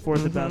going back and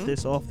forth about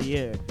this off the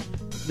air.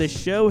 The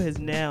show has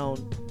now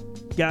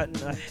gotten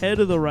ahead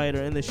of the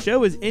writer, and the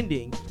show is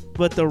ending,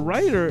 but the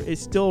writer is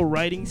still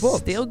writing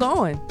books. Still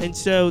going. And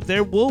so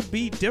there will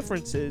be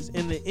differences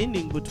in the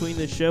ending between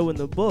the show and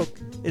the book.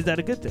 Is that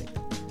a good thing?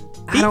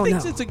 He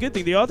thinks it's a good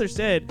thing. The author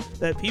said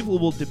that people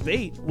will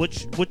debate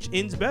which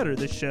ends better,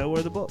 the show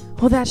or the book.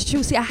 Well, that's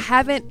true. See, I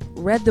haven't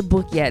read the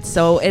book yet,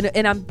 so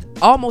and I'm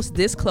almost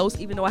this close,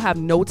 even though I have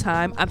no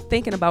time. I'm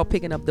thinking about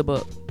picking up the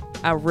book.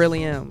 I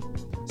really am.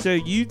 So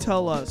you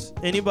tell us,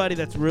 anybody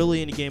that's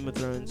really into Game of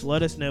Thrones,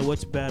 let us know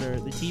what's better,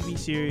 the TV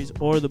series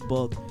or the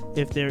book.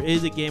 If there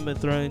is a Game of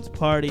Thrones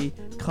party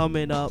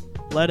coming up,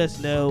 let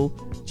us know.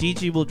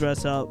 Gigi will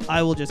dress up.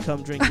 I will just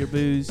come drink your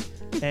booze.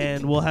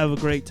 And we'll have a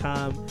great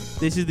time.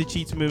 This is the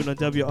Cheats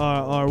Movement on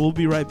WRR. We'll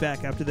be right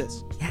back after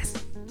this.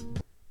 Yes.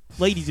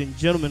 Ladies and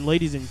gentlemen,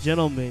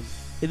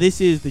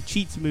 This is the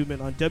Cheats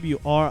Movement on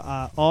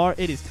WRIR.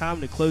 It is time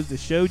to close the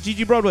show.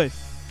 Gigi Broadway.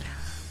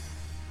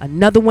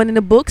 Another one in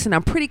the books, and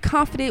I'm pretty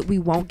confident we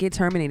won't get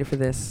terminated for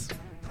this.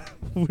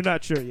 We're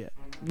not sure yet.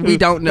 We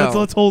don't know.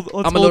 Let's hold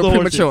I'm a little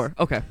premature.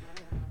 Okay.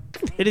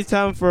 It is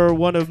time for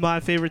one of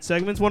my favorite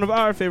segments, one of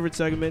our favorite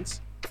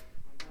segments.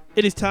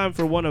 It is time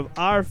for one of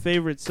our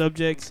favorite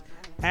subjects,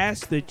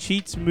 Ask the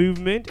Cheats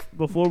Movement.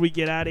 Before we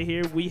get out of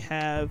here, we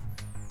have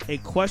a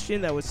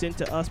question that was sent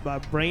to us by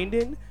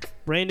Brandon.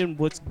 Brandon,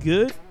 what's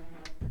good?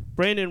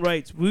 Brandon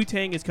writes,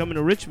 Wu-Tang is coming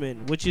to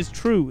Richmond, which is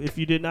true. If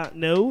you did not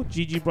know,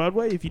 Gigi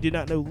Broadway, if you did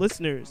not know,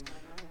 listeners,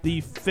 the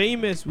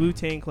famous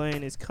Wu-Tang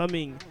Clan is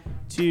coming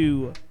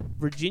to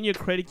Virginia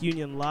Credit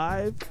Union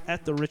Live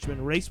at the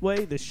Richmond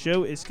Raceway. The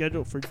show is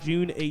scheduled for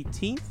June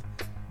 18th.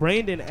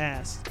 Brandon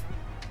asked,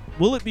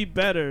 will it be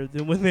better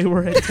than when they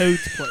were at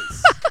Toad's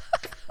place?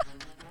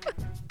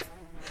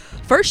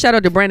 First, shout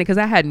out to Brandon because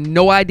I had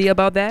no idea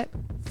about that.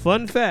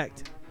 Fun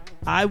fact,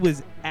 I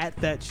was at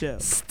that show.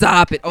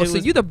 Stop it. Oh, so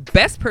you're the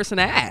best person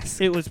to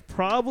ask. It was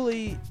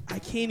probably, I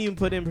can't even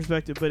put it in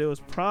perspective, but it was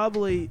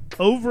probably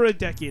over a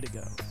decade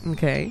ago.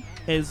 Okay.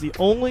 It was the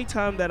only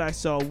time that I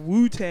saw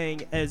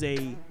Wu-Tang as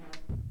a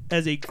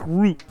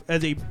group,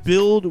 as a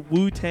build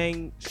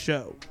Wu-Tang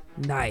show.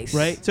 Nice.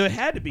 Right? So it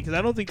had to be, because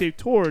I don't think they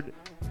toured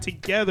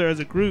together as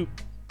a group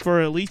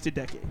for at least a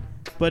decade.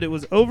 But it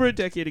was over a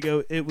decade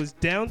ago. It was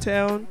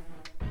downtown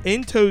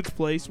in Toad's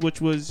Place,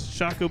 which was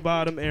Shockoe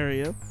Bottom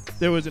area.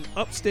 There was an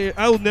upstairs.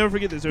 I will never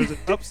forget this. There was an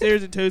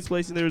upstairs at Toad's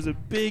Place, and there was a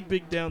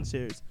big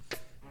downstairs.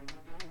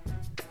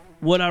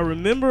 What I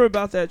remember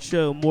about that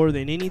show more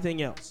than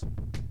anything else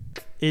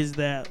is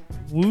that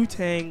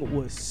Wu-Tang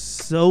was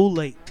so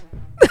late.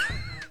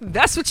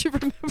 That's what you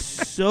remember?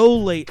 So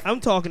late. I'm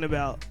talking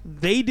about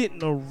they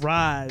didn't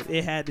arrive.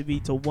 It had to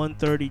be to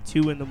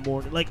 1:32 in the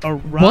morning. Like,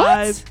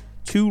 arrive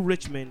to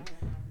Richmond.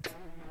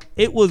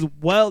 It was,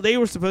 they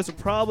were supposed to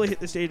probably hit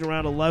the stage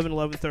around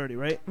 11:30,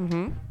 right?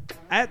 Mm-hmm.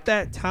 At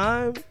that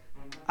time,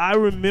 I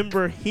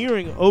remember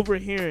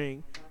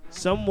overhearing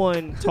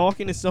someone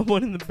talking to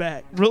someone in the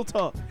back, real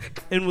talk,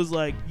 and was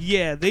like,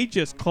 yeah, they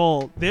just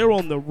called. They're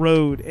on the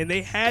road, and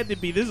they had to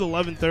be, this is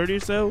 11:30 or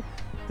so,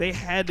 they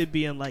had to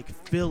be in, like,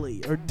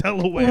 Philly or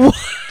Delaware.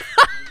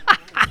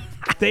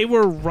 They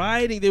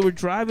were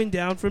driving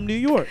down from New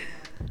York.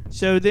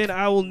 So then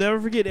I will never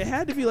forget, it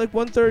had to be like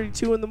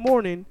 1:32 in the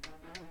morning.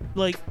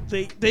 Like,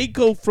 they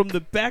go from the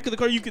back of the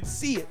car. You could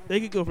see it.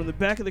 They could go from the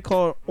back of the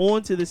car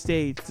onto the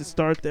stage to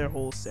start their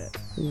whole set.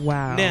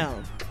 Wow. Now,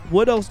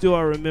 what else do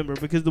I remember?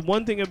 Because the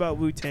one thing about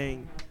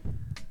Wu-Tang,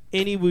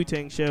 any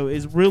Wu-Tang show,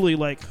 is really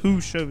like who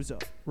shows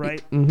up,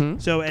 right? Mm-hmm.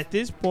 So at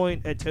this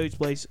point at Toad's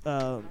Place,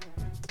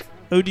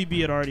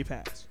 ODB had already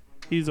passed.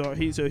 He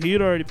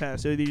had already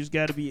passed. So there's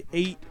got to be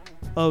 8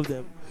 of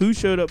them. Who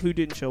showed up? Who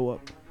didn't show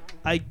up?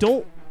 I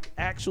don't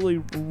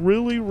actually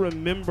really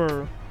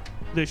remember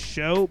the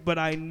show, but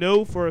I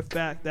know for a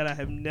fact that I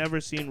have never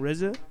seen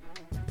RZA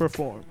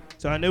perform.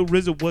 So I know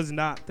RZA was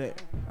not there.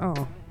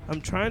 Oh. I'm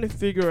trying to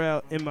figure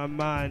out in my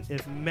mind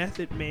if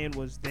Method Man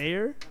was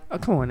there. Oh,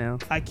 come on now.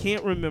 I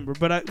can't remember,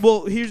 but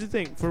here's the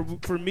thing.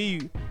 For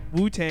me,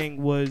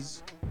 Wu-Tang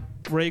was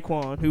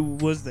Raekwon, who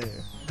was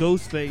there,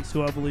 Ghostface,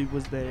 who I believe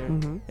was there,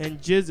 mm-hmm. and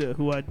Jizza,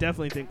 who I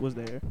definitely think was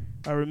there.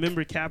 I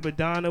remember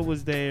Capadonna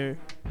was there,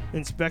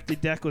 Inspector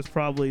Deck was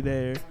probably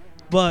there,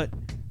 but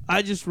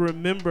I just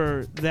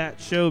remember that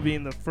show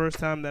being the first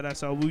time that I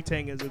saw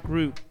Wu-Tang as a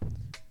group.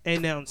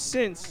 And now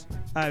since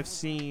I've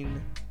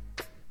seen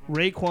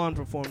Raekwon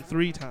perform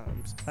 3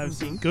 times, I've mm-hmm.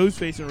 seen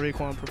Ghostface and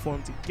Raekwon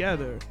perform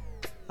together.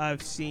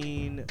 I've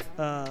seen,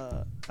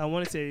 I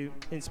want to say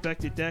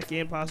Inspector Deck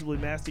and possibly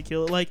Master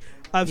Killer. Like,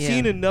 I've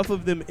seen enough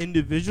of them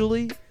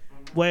individually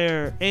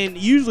and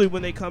usually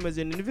when they come as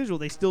an individual,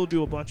 they still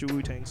do a bunch of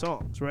Wu-Tang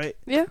songs, right?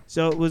 Yeah.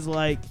 So it was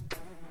like,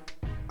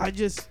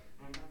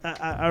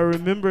 I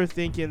remember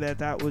thinking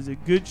that was a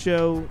good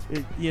show.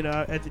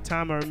 At the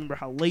time, I remember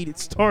how late it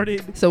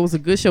started. So it was a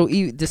good show,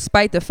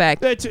 despite the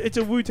fact it's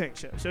a Wu-Tang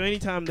show. So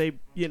anytime they,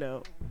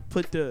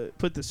 put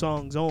the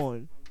songs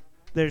on,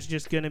 there's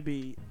just gonna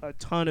be a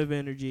ton of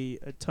energy,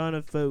 a ton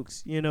of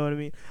folks. You know what I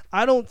mean?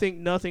 I don't think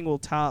nothing will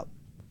top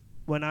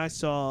when I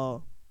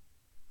saw.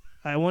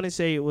 I want to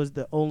say it was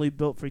the Only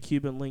Built for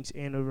Cuban Links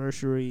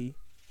anniversary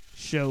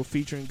show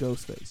featuring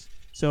Ghostface.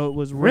 So it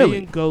was Ray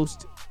and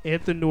Ghost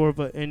at the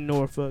Norva in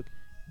Norfolk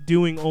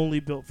doing Only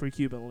Built for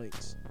Cuban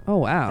Links. Oh,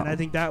 wow. And I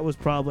think that was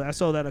probably, I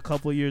saw that a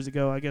couple of years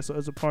ago. I guess it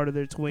was a part of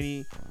their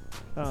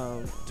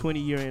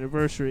 20-year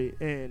anniversary.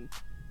 And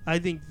I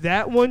think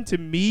that one, to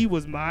me,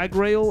 was my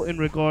grail in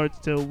regards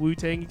to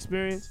Wu-Tang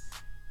experience.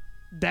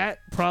 That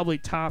probably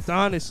topped,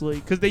 honestly,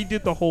 because they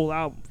did the whole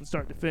album from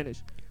start to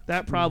finish.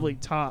 That probably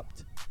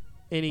topped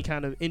any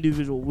kind of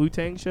individual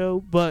Wu-Tang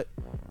show. But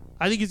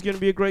I think it's going to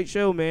be a great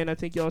show, man. I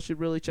think y'all should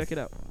really check it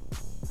out.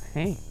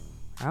 Hey,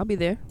 I'll be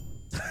there.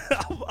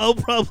 I'll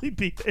probably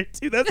be there,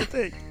 too. That's the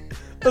thing.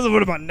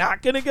 What am I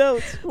not going to go?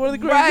 It's one of the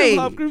greatest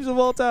hip-hop groups of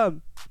all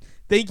time.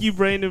 Thank you,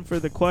 Brandon, for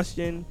the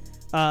question.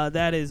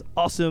 That is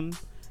awesome.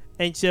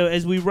 And so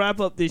as we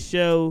wrap up this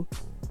show,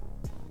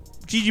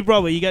 Gigi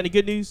Broadway, you got any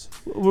good news?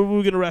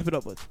 We're gonna wrap it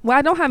up with. Well,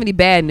 I don't have any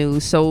bad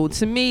news, so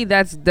to me,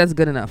 that's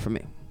good enough for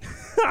me.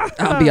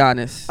 I'll be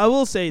honest. I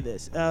will say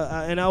this,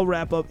 and I'll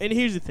wrap up. And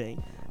here's the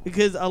thing,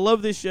 because I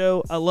love this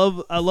show. I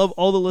love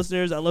all the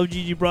listeners. I love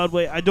Gigi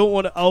Broadway. I don't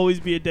want to always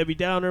be a Debbie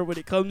Downer when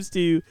it comes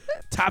to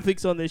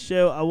topics on this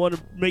show.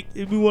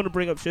 We want to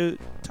bring up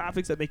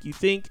topics that make you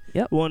think.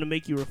 Yep. We want to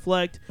make you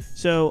reflect.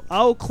 So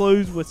I'll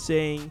close with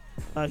saying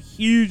a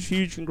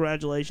huge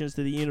congratulations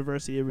to the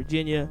University of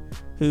Virginia,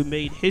 who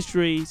made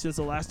history since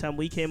the last time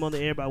we came on the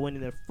air by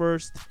winning their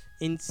first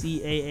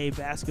NCAA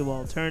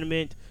basketball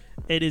tournament.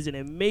 It is an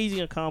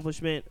amazing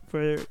accomplishment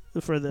for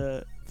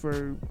the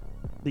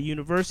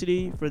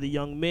university, for the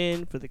young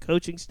men, for the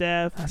coaching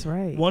staff. That's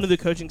right. One of the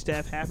coaching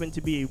staff happened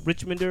to be a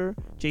Richmonder.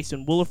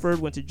 Jason Williford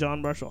went to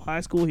John Marshall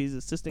High School. He's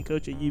assistant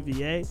coach at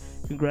UVA.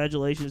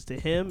 Congratulations to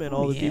him and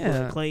all the people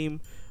that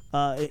claim,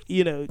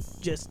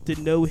 just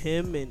to know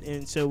him.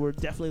 And so we're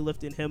definitely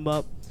lifting him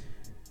up.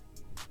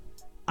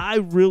 I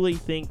really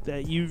think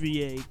that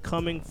UVA,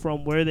 coming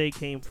from where they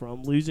came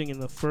from, losing in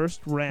the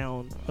first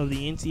round of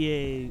the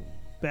NCAA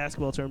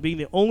basketball tournament, being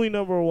the only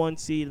number 1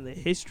 seed in the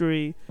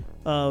history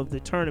of the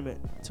tournament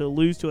to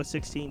lose to a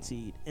 16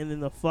 seed, and then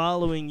the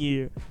following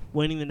year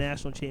winning the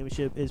national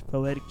championship is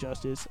poetic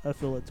justice. I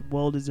feel it's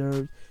well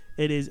deserved.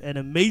 It is an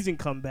amazing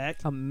comeback.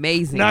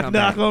 Amazing knock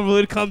comeback. On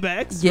wood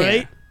comebacks, yeah.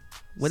 right?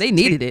 Well, they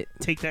needed it.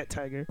 Take that,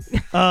 Tiger.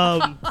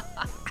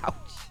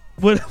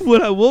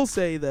 What I will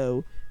say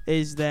though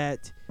is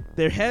that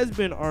there has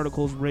been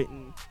articles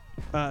written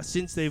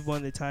since they've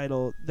won the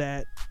title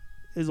that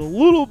is a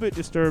little bit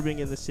disturbing,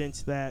 in the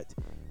sense that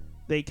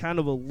they kind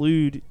of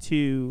allude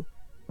to,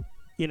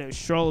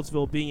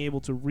 Charlottesville being able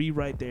to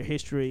rewrite their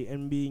history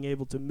and being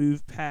able to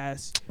move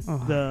past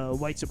the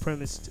white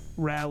supremacist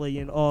rally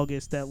in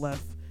August that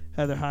left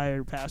Heather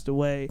Heyer passed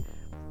away.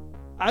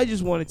 I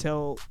just want to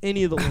tell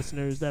any of the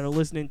listeners that are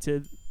listening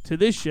to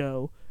this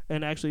show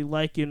and actually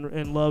like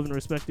and love and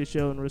respect this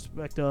show and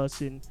respect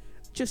us, and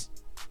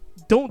just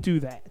don't do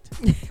that.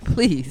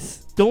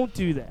 Please. Don't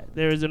do that.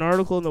 There is an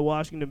article in the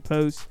Washington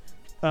Post,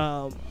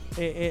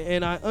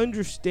 and I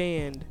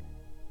understand it.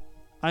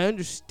 I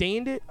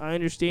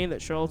understand that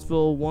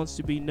Charlottesville wants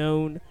to be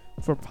known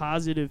for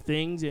positive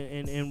things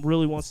and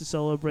really wants to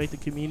celebrate the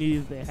community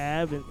that they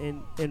have.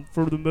 And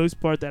for the most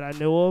part that I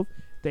know of,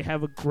 they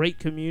have a great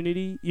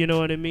community. You know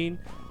what I mean?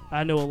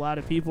 I know a lot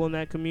of people in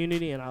that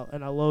community, and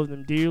I love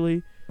them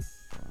dearly.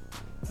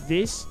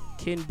 This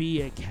can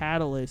be a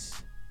catalyst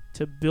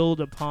to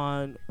build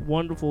upon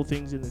wonderful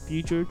things in the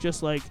future,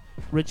 just like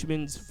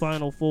Richmond's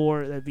Final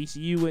Four that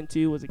VCU went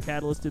to was a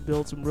catalyst to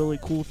build some really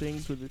cool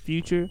things for the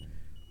future.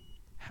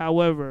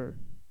 However,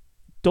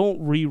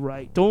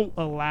 don't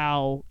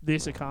allow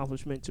this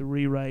accomplishment to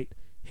rewrite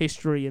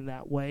history in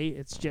that way.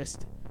 It's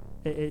just,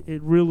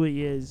 it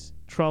really is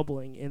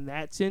troubling in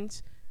that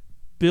sense.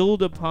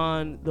 Build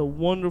upon the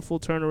wonderful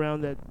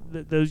turnaround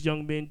that those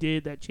young men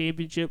did, that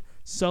championship,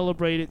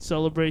 celebrate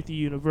the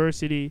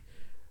university,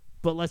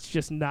 but let's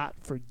just not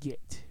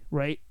forget,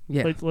 right?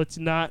 Yeah. Let's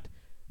not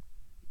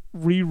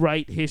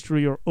rewrite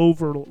history or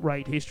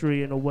overwrite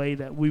history in a way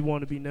that we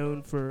want to be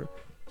known for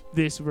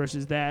this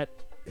versus that.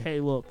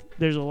 Hey, look,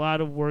 there's a lot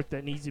of work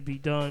that needs to be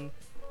done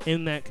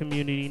in that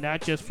community,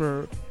 not just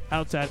for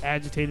outside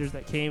agitators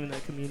that came in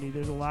that community.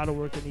 There's a lot of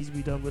work that needs to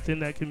be done within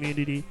that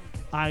community.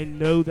 I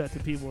know that the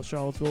people of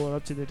Charlottesville are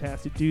up to the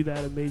task to do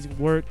that amazing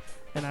work,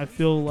 and I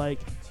feel like,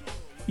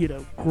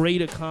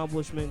 great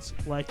accomplishments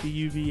like the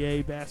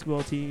UVA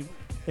basketball team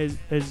is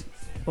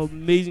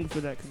amazing for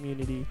that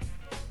community.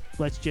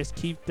 Let's just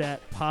keep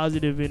that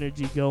positive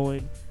energy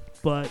going,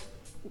 but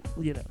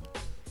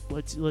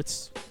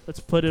let's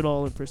put it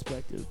all in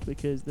perspective,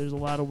 because there's a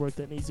lot of work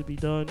that needs to be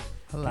done,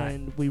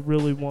 and we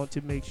really want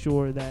to make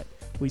sure that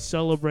we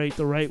celebrate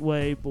the right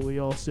way, but we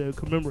also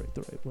commemorate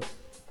the right way.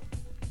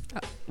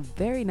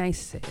 Very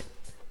nice said.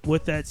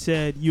 With that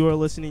said, you are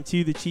listening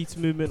to the Cheats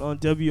Movement on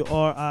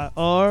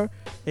WRIR.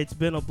 It's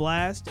been a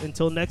blast.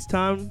 Until next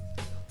time,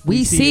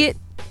 we see it.